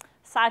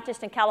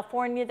scientists in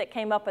California that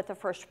came up with the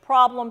first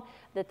problem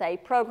that they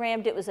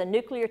programmed. It was a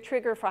nuclear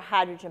trigger for a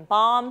hydrogen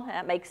bomb.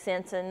 That makes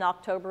sense in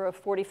October of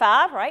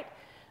 45, right?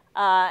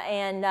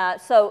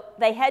 So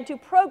they had to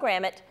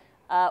program it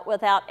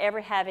without ever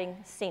having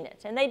seen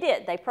it. And they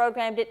did. They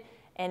programmed it,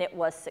 and it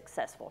was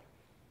successful.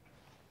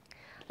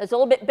 There's a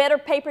little bit better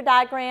paper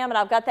diagram, and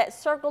I've got that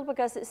circled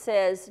because it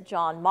says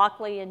John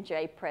Mockley and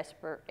J.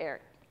 Presper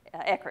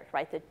Eckert,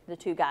 right, the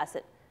two guys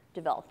that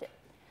developed it.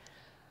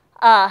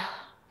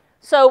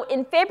 So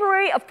in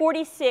February of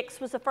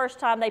 46 was the first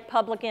time they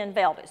publicly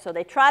unveiled it. So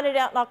they tried it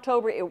out in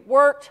October. It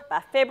worked.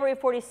 By February of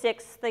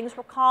 46, things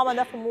were calm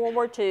enough in World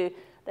War II.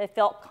 They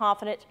felt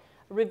confident,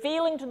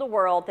 revealing to the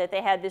world that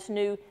they had this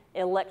new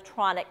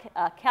electronic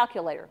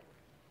calculator.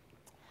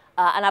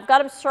 And I've got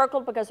them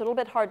circled because it's a little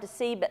bit hard to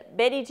see, but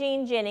Betty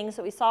Jean Jennings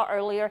that we saw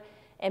earlier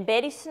and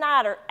Betty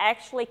Snyder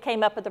actually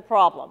came up with the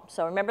problem.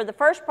 So remember the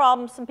first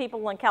problem, some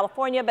people in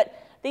California, but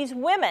these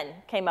women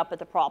came up with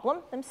the problem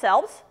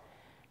themselves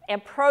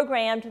and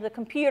programmed the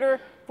computer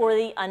for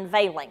the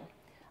unveiling.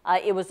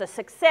 It was a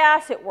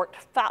success. It worked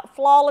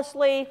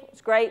flawlessly. It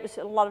was great. It was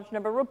a large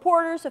number of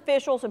reporters,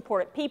 officials,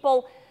 important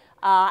people.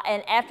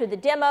 And after the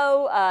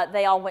demo,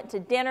 they all went to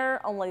dinner,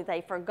 only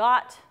they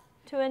forgot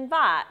to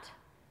invite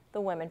the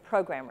women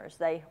programmers.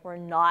 They were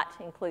not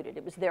included.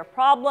 It was their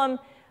problem.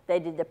 They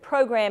did the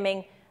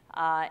programming,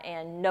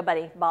 and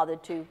nobody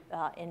bothered to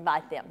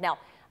invite them. Now,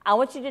 I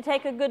want you to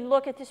take a good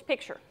look at this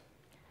picture.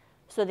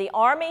 So the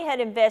Army had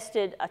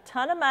invested a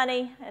ton of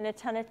money and a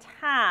ton of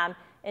time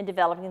in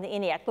developing the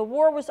ENIAC. The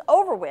war was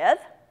over with,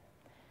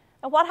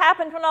 and what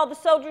happened when all the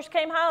soldiers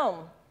came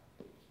home?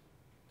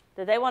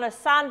 Did they want to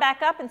sign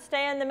back up and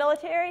stay in the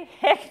military?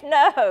 Heck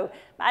no.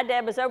 My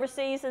dad was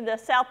overseas in the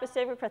South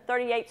Pacific for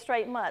 38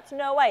 straight months.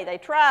 No way. They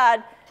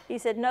tried. He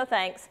said, no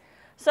thanks.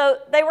 So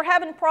they were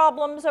having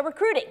problems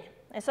recruiting.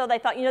 And so they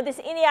thought, you know, this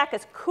ENIAC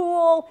is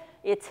cool.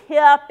 It's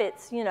hip.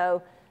 It's, you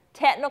know,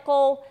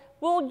 technical.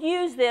 We'll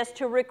use this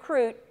to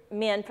recruit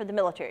men for the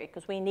military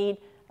because we need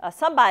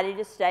somebody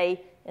to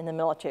stay in the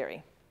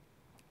military.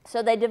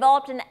 So they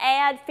developed an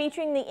ad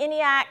featuring the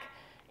ENIAC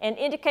and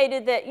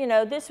indicated that, you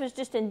know, this was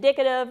just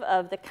indicative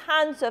of the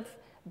kinds of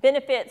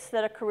benefits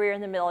that a career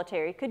in the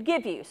military could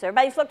give you. So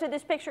everybody's looked at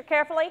this picture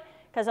carefully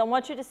because I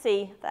want you to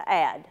see the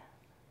ad.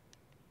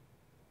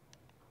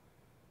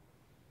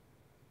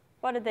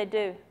 What did they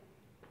do?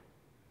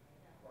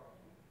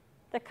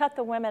 They cut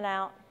the women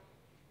out.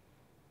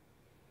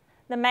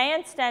 The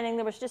man standing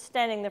there was just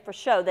standing there for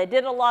show. They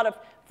did a lot of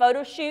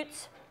photo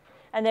shoots,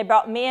 and they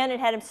brought men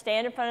and had them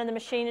stand in front of the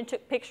machine and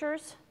took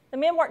pictures. The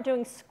men weren't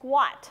doing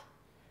squat.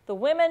 The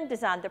women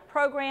designed the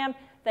program.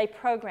 They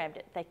programmed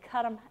it. They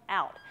cut them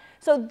out.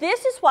 So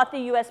this is what the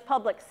U.S.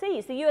 public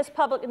sees. The U.S.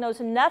 public knows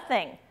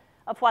nothing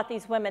of what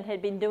these women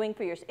had been doing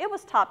for years. It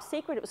was top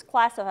secret. It was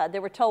classified. They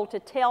were told to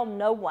tell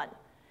no one,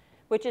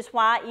 which is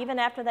why even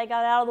after they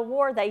got out of the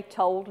war, they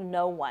told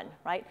no one,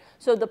 right?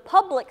 So the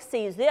public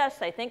sees this.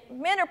 They think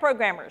men are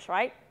programmers,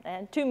 right?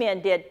 And two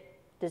men did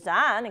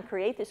design and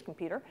create this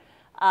computer.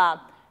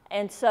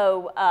 And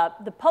so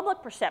the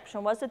public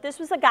perception was that this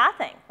was a guy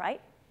thing,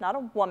 right? Not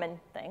a woman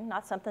thing,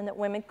 not something that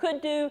women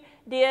could do,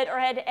 did, or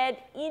had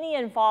any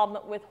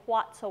involvement with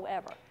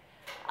whatsoever.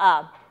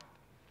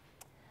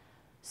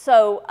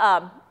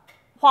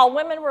 While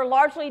women were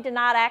largely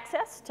denied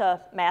access to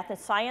math and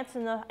science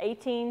in the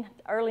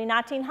early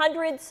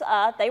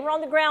 1900s, they were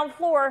on the ground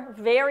floor,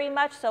 very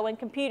much so in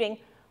computing,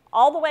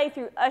 all the way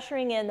through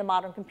ushering in the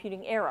modern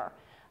computing era.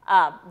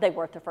 They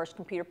worked the first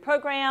computer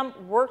program,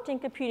 worked in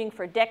computing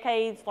for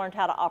decades, learned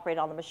how to operate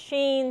on the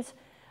machines,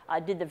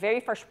 did the very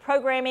first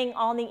programming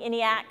on the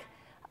ENIAC,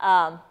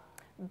 and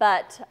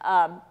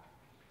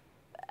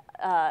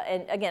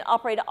again,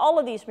 operated all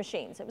of these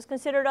machines. It was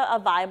considered a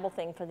viable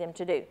thing for them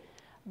to do.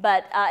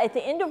 But at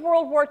the end of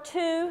World War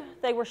II,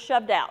 they were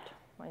shoved out.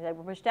 They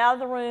were pushed out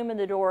of the room, and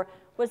the door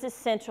was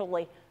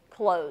essentially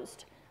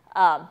closed.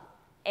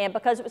 And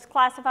because it was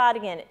classified,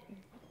 again,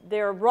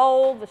 their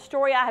role, the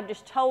story I have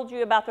just told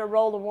you about their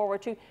role in World War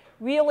II,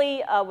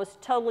 really was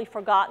totally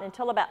forgotten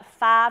until about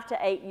 5 to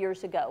 8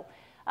 years ago.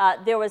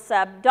 There was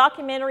a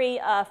documentary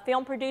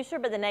film producer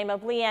by the name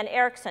of Leanne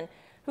Erickson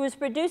who was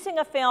producing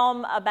a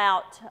film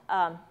about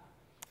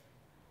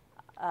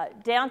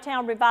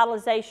downtown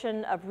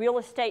revitalization of real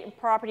estate and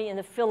property in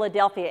the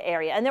Philadelphia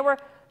area. And there were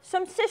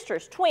some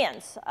sisters,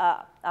 twins,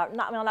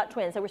 not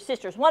twins, they were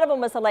sisters. One of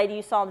them was the lady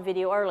you saw in the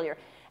video earlier.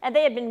 And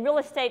they had been real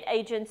estate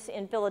agents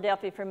in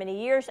Philadelphia for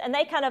many years, and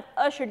they kind of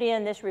ushered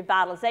in this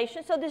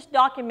revitalization. So this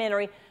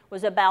documentary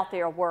was about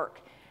their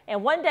work.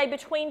 And one day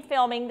between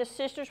filming, the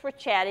sisters were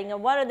chatting,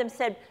 and one of them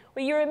said,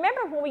 well, you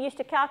remember when we used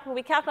to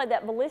calculate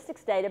that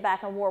ballistics data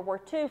back in World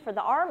War II for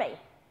the Army?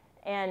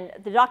 And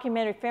the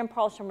documentary film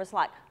producer was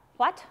like,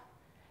 what?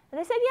 And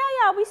they said,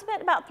 yeah, we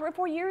spent about 3 or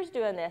 4 years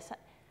doing this.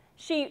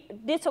 She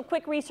did some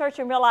quick research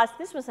and realized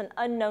this was an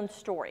unknown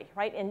story,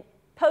 right? And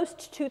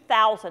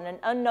post-2000, an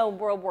unknown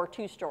World War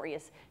II story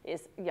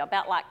is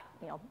about like,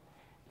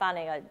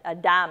 finding a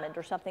diamond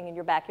or something in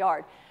your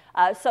backyard.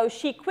 So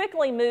she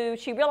quickly moved.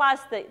 She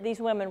realized that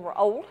these women were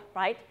old,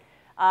 right?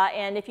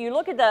 And if you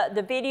look at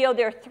the video,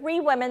 there are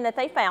 3 women that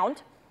they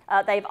found.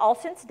 They've all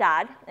since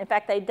died. In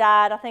fact, they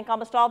died, I think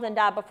almost all of them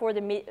died before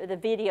the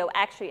video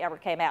actually ever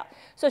came out.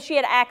 So she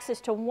had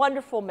access to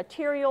wonderful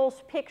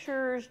materials,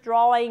 pictures,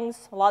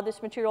 drawings, a lot of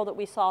this material that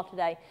we saw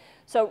today.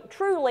 So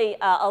truly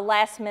a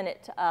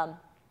last-minute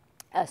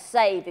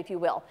save, if you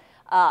will.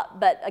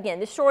 But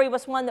again, this story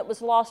was one that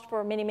was lost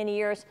for many, many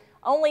years,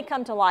 only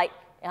come to light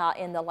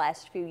in the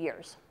last few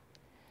years.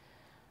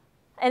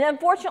 And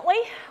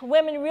unfortunately,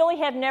 women really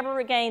have never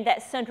regained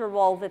that central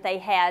role that they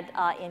had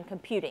in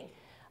computing.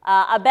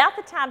 About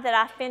the time that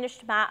I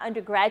finished my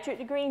undergraduate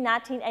degree,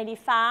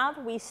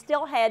 1985, we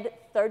still had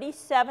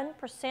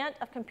 37%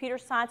 of computer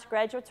science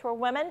graduates were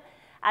women.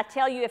 I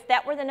tell you, if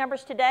that were the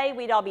numbers today,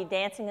 we'd all be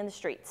dancing in the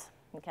streets,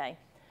 okay?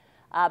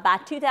 By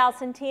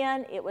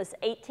 2010, it was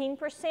 18%,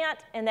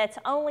 and that's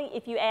only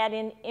if you add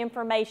in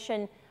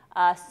information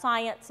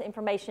science,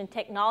 information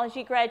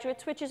technology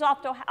graduates, which is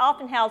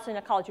often housed in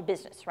a college of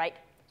business, right?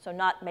 So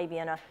not maybe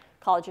in a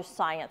college of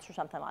science or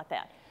something like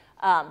that.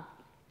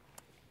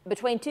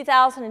 Between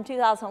 2000 and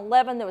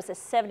 2011, there was a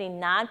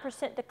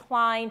 79%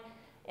 decline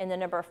in the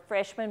number of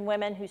freshman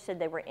women who said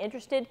they were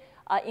interested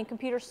in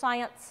computer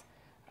science.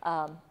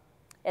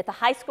 At the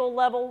high school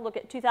level, look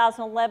at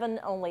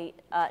 2011, only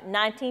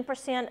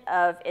 19%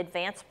 of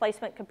advanced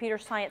placement computer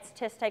science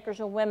test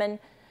takers are women.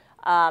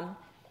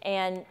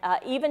 And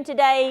even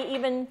today,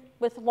 even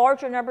with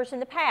larger numbers in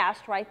the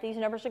past, right, these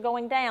numbers are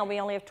going down. We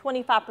only have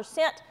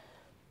 25%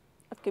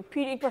 of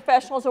computing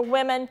professionals are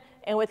women,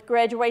 and with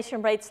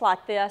graduation rates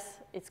like this,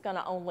 it's going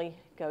to only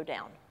go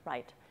down,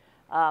 right?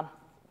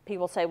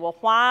 People say, well,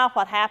 why?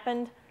 What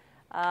happened?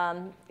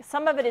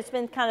 Some of it has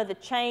been kind of the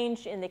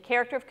change in the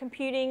character of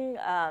computing.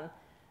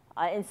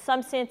 In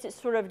some sense, it's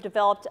sort of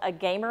developed a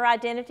gamer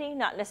identity,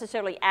 not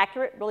necessarily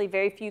accurate. Really,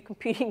 very few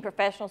computing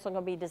professionals are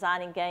going to be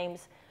designing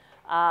games.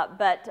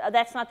 But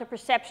that's not the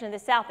perception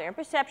that's out there. And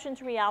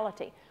perception's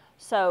reality.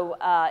 So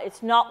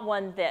it's not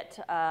one that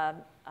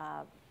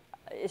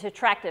is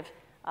attractive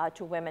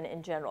to women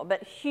in general.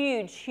 But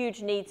huge,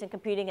 huge needs in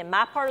computing. In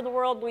my part of the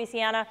world,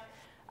 Louisiana,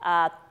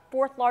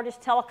 4th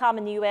largest telecom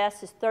in the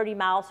U.S. is 30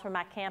 miles from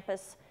my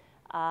campus.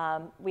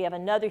 We have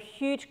another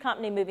huge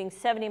company moving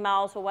 70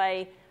 miles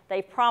away.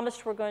 They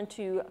promised we're going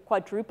to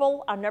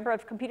quadruple our number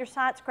of computer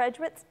science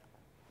graduates.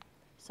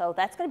 So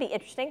that's going to be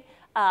interesting.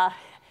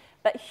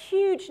 But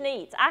huge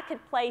needs. I could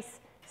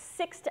place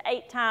 6 to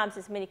 8 times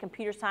as many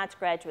computer science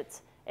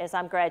graduates as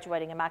I'm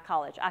graduating in my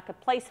college. I could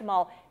place them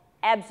all,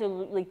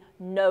 absolutely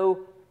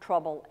no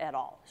trouble at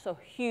all. So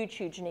huge,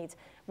 huge needs.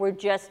 We're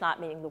just not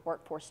meeting the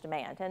workforce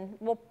demand, and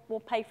we'll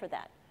pay for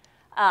that.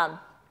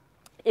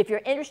 If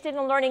you're interested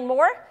in learning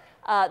more,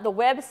 the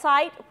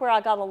website where I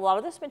got a lot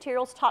of this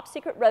material is Top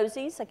Secret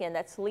Rosie's. Again,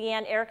 that's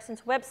Leanne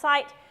Erickson's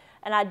website.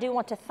 And I do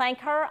want to thank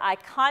her. I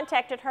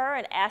contacted her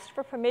and asked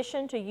for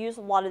permission to use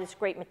a lot of this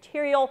great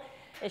material,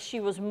 and she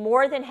was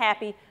more than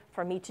happy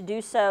for me to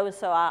do so. And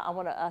so I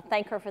want to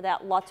thank her for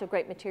that. Lots of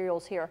great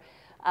materials here.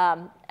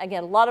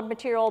 Again, a lot of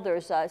material.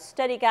 There's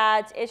study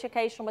guides,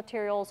 educational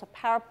materials, a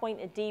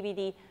PowerPoint, a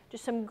DVD,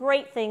 just some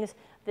great things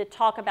that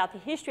talk about the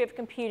history of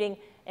computing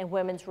and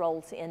women's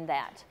roles in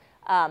that.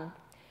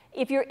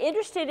 If you're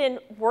interested in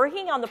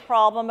working on the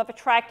problem of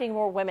attracting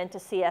more women to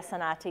CS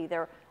and IT,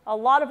 there are a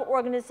lot of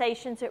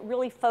organizations that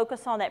really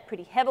focus on that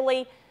pretty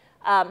heavily.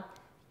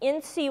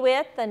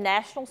 NCWIT, the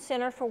National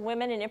Center for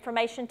Women in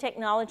Information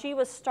Technology,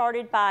 was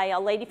started by a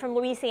lady from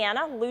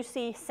Louisiana,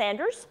 Lucy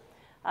Sanders.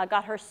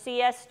 Got her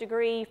CS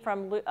degree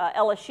from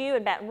LSU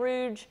in Baton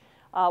Rouge,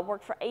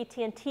 worked for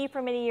AT&T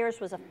for many years,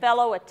 was a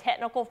fellow, a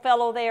technical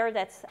fellow there.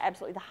 That's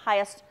absolutely the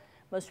highest,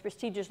 most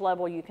prestigious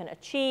level you can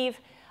achieve.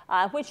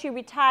 When she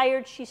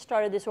retired, she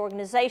started this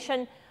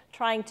organization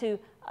trying to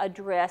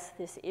address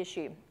this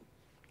issue.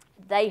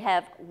 They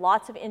have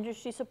lots of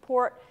industry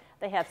support.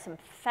 They have some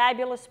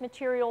fabulous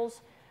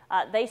materials.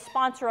 They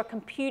sponsor a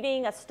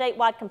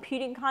statewide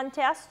computing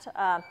contest.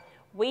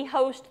 We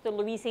host the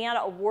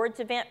Louisiana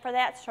Awards event for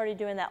that, started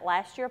doing that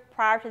last year.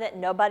 Prior to that,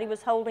 nobody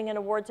was holding an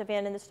awards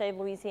event in the state of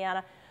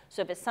Louisiana.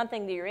 So if it's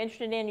something that you're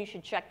interested in, you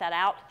should check that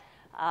out.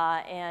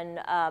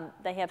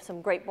 They have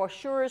some great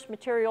brochures,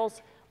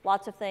 materials,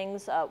 lots of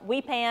things.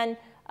 WEPAN,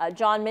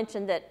 John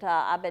mentioned that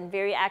I've been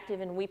very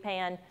active in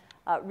WEPAN,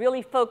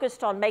 really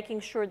focused on making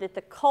sure that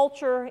the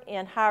culture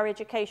in higher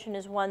education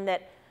is one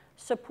that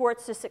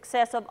supports the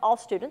success of all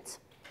students.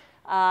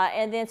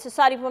 And then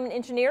Society of Women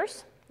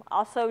Engineers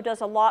also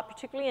does a lot,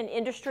 particularly in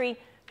industry,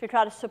 to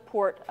try to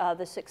support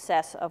the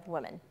success of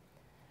women.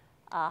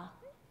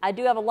 I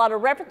do have a lot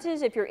of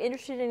references. If you're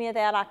interested in any of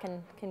that, I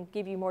can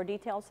give you more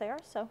details there.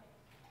 So,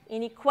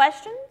 any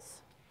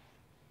questions?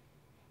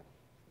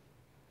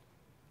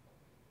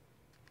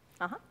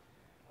 Uh-huh.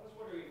 I was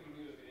wondering if you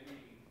knew of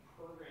any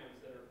programs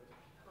that are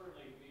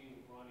currently being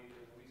run either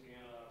in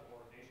Louisiana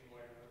or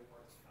nationwide in other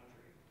parts of the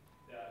country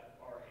that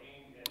are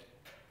aimed at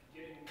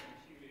getting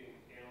computing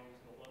down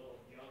to the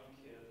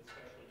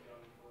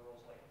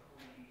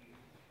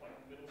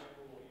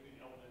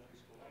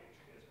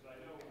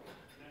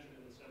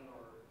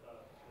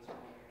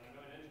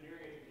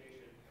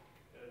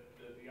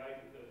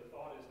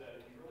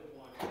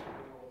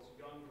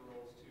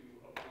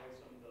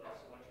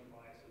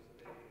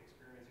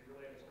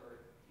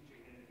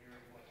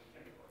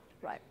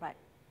Right, right.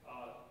 I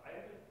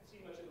haven't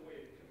seen much in the way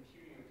of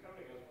computing and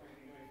coding. I was wondering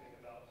if you knew anything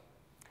about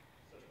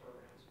such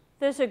programs.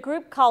 There's a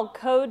group called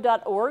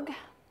code.org,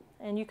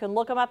 and you can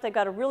look them up. They've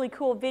got a really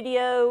cool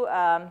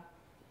video.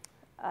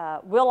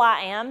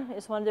 Will.i.am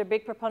is one of their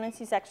big proponents.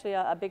 He's actually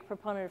a big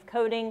proponent of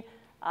coding.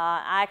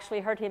 I actually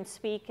heard him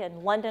speak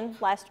in London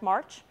last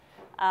March.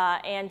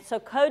 And so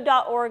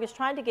code.org is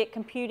trying to get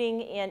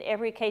computing in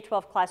every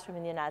K-12 classroom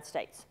in the United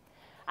States.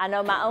 I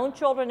know my own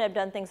children have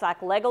done things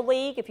like Lego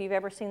League, if you've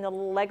ever seen the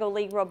Lego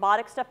League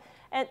robotic stuff.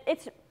 And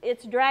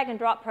it's drag and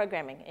drop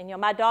programming. And you know,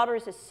 my daughter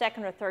is a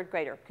second or third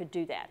grader, could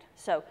do that.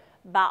 So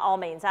by all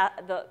means,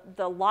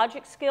 the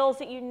logic skills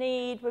that you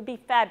need would be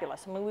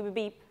fabulous. I mean, we would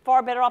be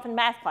far better off in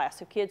math class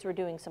if kids were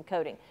doing some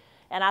coding.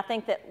 And I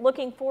think that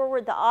looking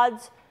forward, the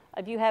odds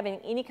of you having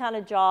any kind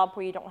of job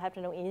where you don't have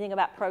to know anything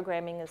about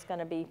programming is going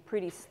to be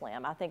pretty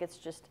slim. I think it's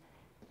just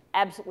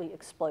absolutely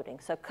exploding.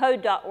 So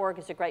code.org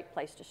is a great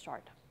place to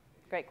start.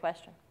 Great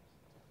question.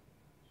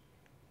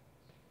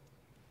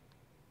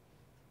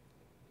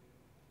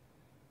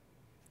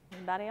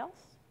 Anybody else?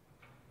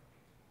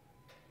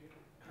 Do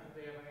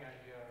you have any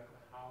idea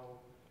how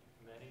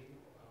many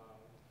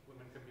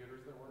women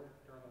computers there were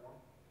during the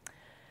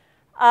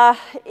war?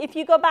 If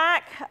you go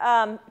back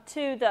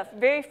to the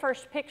very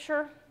first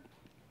picture,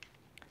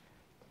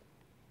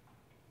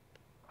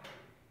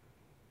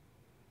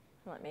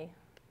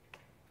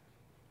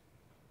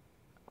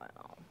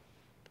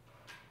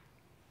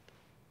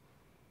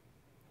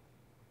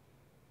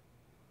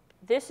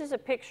 this is a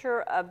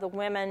picture of the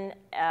women,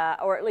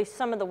 or at least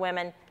some of the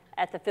women,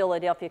 at the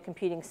Philadelphia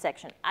computing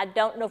section. I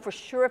don't know for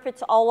sure if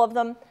it's all of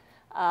them,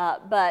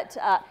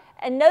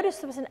 and notice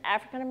there was an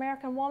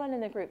African-American woman in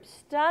the group.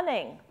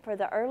 Stunning for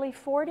the early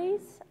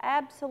 40s,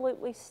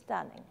 absolutely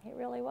stunning. It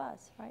really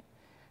was, right?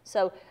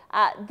 So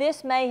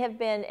this may have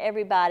been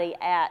everybody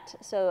at,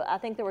 so I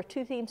think there were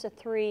 2 teams of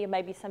 3, and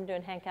maybe some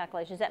doing hand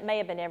calculations. That may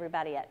have been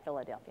everybody at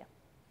Philadelphia.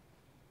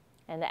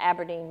 And the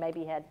Aberdeen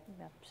maybe had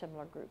a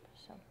similar group.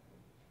 So,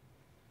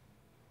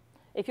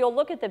 if you'll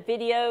look at the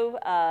video,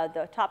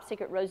 the Top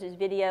Secret Roses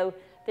video,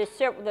 the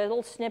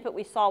little snippet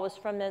we saw was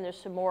from them. There's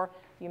some more.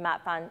 You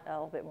might find a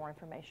little bit more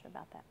information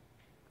about that.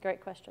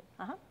 Great question.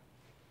 Let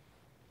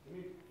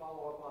me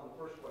follow up on the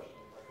first question,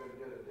 if I could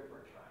get a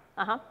different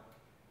track.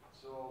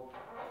 So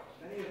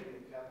many of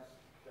the attempts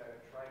that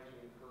have tried to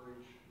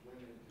encourage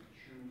women to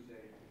choose a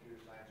computer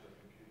science or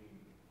computing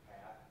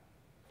path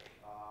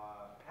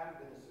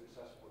haven't been as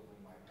successful as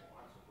we might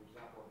want. So for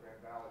example, at Grand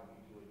Valley,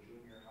 we do a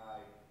junior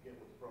high Get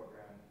With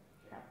Program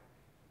camp.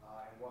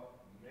 And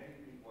what many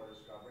people are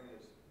discovering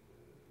is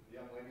the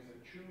young ladies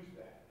that choose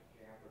that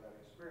camp or that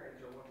experience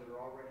are ones that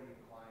are already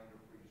inclined or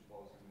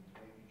predisposed to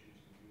maybe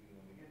choose computing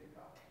when they get to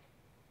college.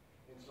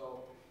 And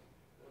so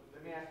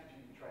let me ask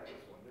you to try this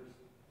one. There's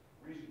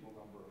reasonable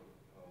number of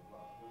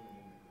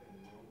women in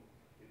the room.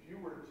 If you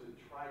were to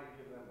try to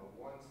give them a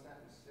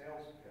one-sentence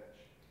sales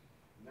pitch,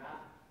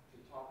 not to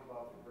talk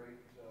about the great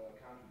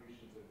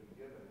contributions that have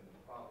been given and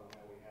the problem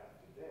that we have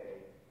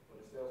today, but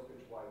a sales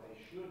pitch why they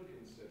should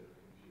consider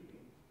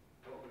computing,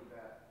 what would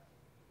that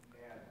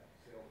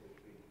sales pitch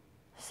be?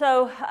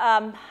 So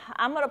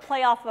I'm going to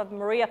play off of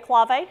Maria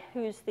Clave,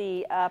 who's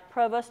the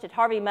provost at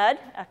Harvey Mudd,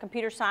 a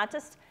computer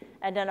scientist,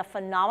 and done a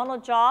phenomenal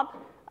job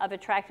of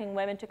attracting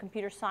women to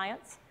computer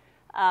science.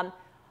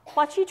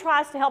 What she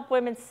tries to help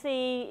women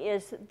see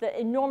is the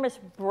enormous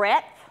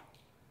breadth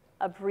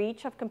of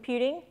reach of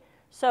computing.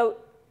 So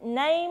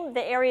name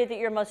the area that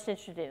you're most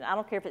interested in. I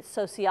don't care if it's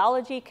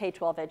sociology,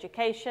 K-12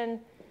 education.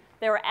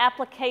 There are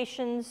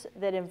applications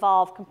that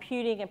involve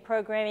computing and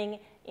programming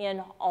in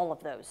all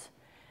of those.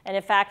 And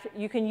in fact,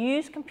 you can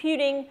use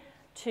computing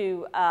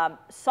to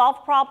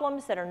solve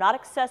problems that are not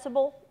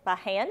accessible by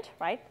hand,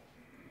 right?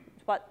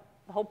 It's what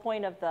the whole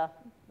point of a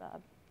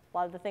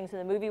lot of the things in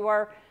the movie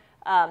were.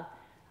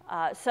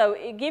 So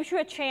it gives you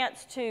a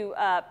chance to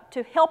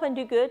help and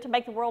do good, to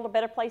make the world a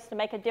better place, to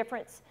make a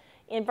difference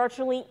in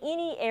virtually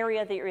any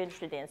area that you're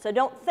interested in. So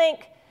don't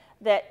think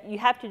that you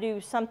have to do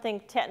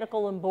something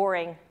technical and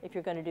boring if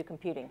you're going to do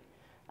computing.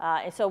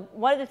 And so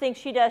one of the things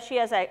she does, she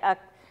has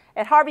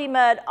at Harvey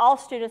Mudd, all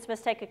students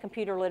must take a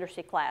computer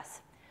literacy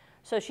class.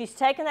 So she's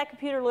taken that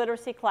computer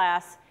literacy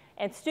class,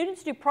 and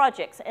students do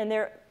projects, and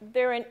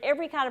they're in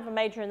every kind of a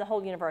major in the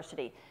whole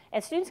university.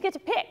 And students get to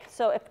pick.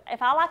 So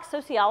if I like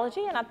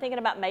sociology and I'm thinking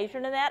about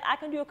majoring in that, I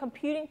can do a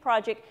computing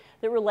project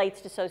that relates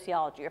to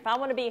sociology. Or if I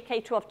want to be a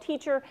K-12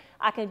 teacher,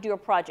 I can do a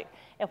project.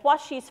 And what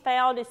she's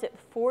found is that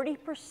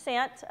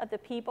 40% of the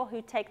people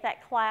who take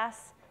that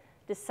class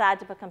decide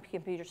to become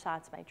computer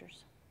science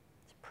majors.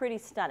 It's pretty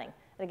stunning.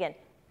 And again,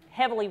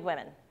 heavily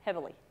women,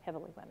 heavily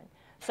women.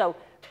 So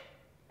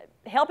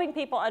helping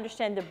people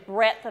understand the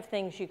breadth of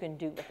things you can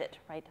do with it,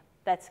 right?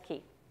 That's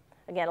key.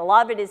 Again, a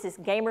lot of it is this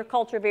gamer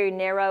culture, very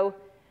narrow,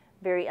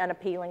 very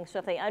unappealing. So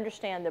if they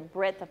understand the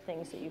breadth of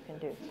things that you can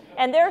do.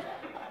 And there's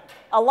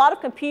a lot of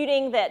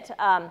computing that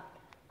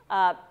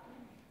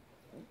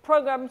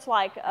programs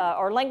like,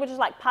 or languages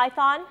like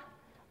Python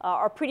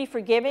are pretty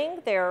forgiving.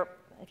 If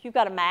you've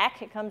got a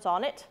Mac, it comes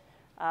on it.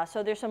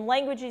 So there's some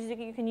languages that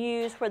you can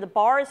use where the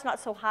bar is not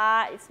so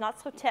high, it's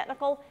not so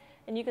technical,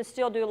 and you can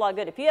still do a lot of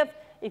good.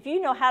 If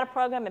you know how to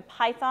program in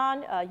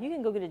Python, you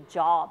can go get a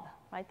job,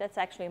 right? That's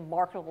actually a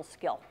marketable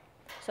skill.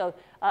 So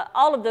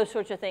all of those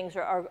sorts of things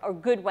are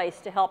good ways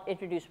to help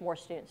introduce more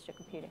students to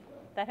computing.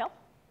 That help?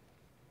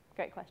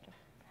 Great question.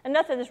 And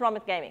nothing is wrong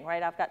with gaming,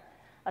 right? I've got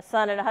a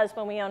son and a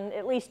husband. We own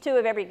at least 2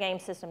 of every game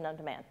system known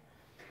to man.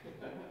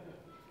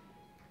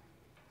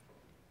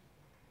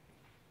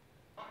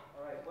 All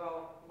right,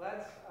 well,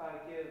 let's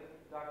give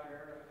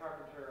Dr.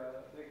 Carpenter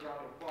a big round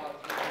of applause.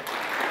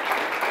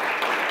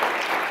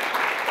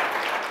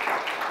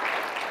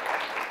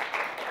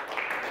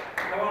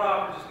 I want to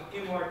offer just a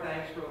few more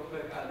thanks real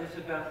quick. This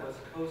event was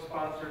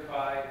co-sponsored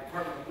by the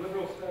Department of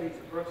Liberal Studies,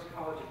 the Brooks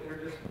College of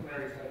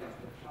Interdisciplinary Studies,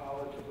 the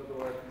College of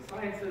Liberal Arts and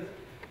Sciences,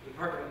 the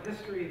Department of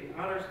History,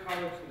 the Honors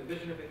College, the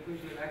Division of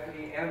Inclusion and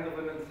Equity, and the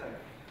Women's Center.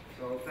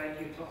 So thank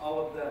you to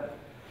all of them.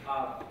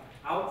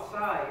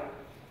 Outside,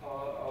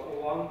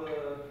 along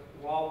the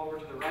wall over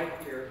to the right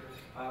here,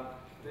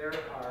 there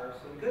are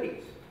some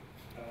goodies.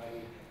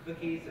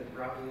 Cookies and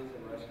brownies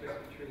and Rice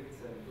Krispie treats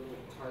and little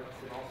tarts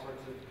and all sorts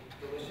of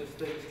delicious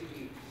things to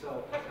eat.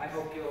 So I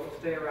hope you'll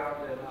stay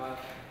around, and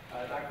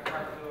Dr.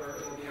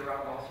 Carpenter will be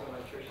around also, and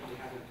I'm sure she'll be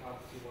happy to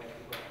talk to you more as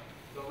well.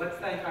 So let's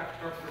thank Dr.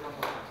 Carpenter one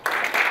more time.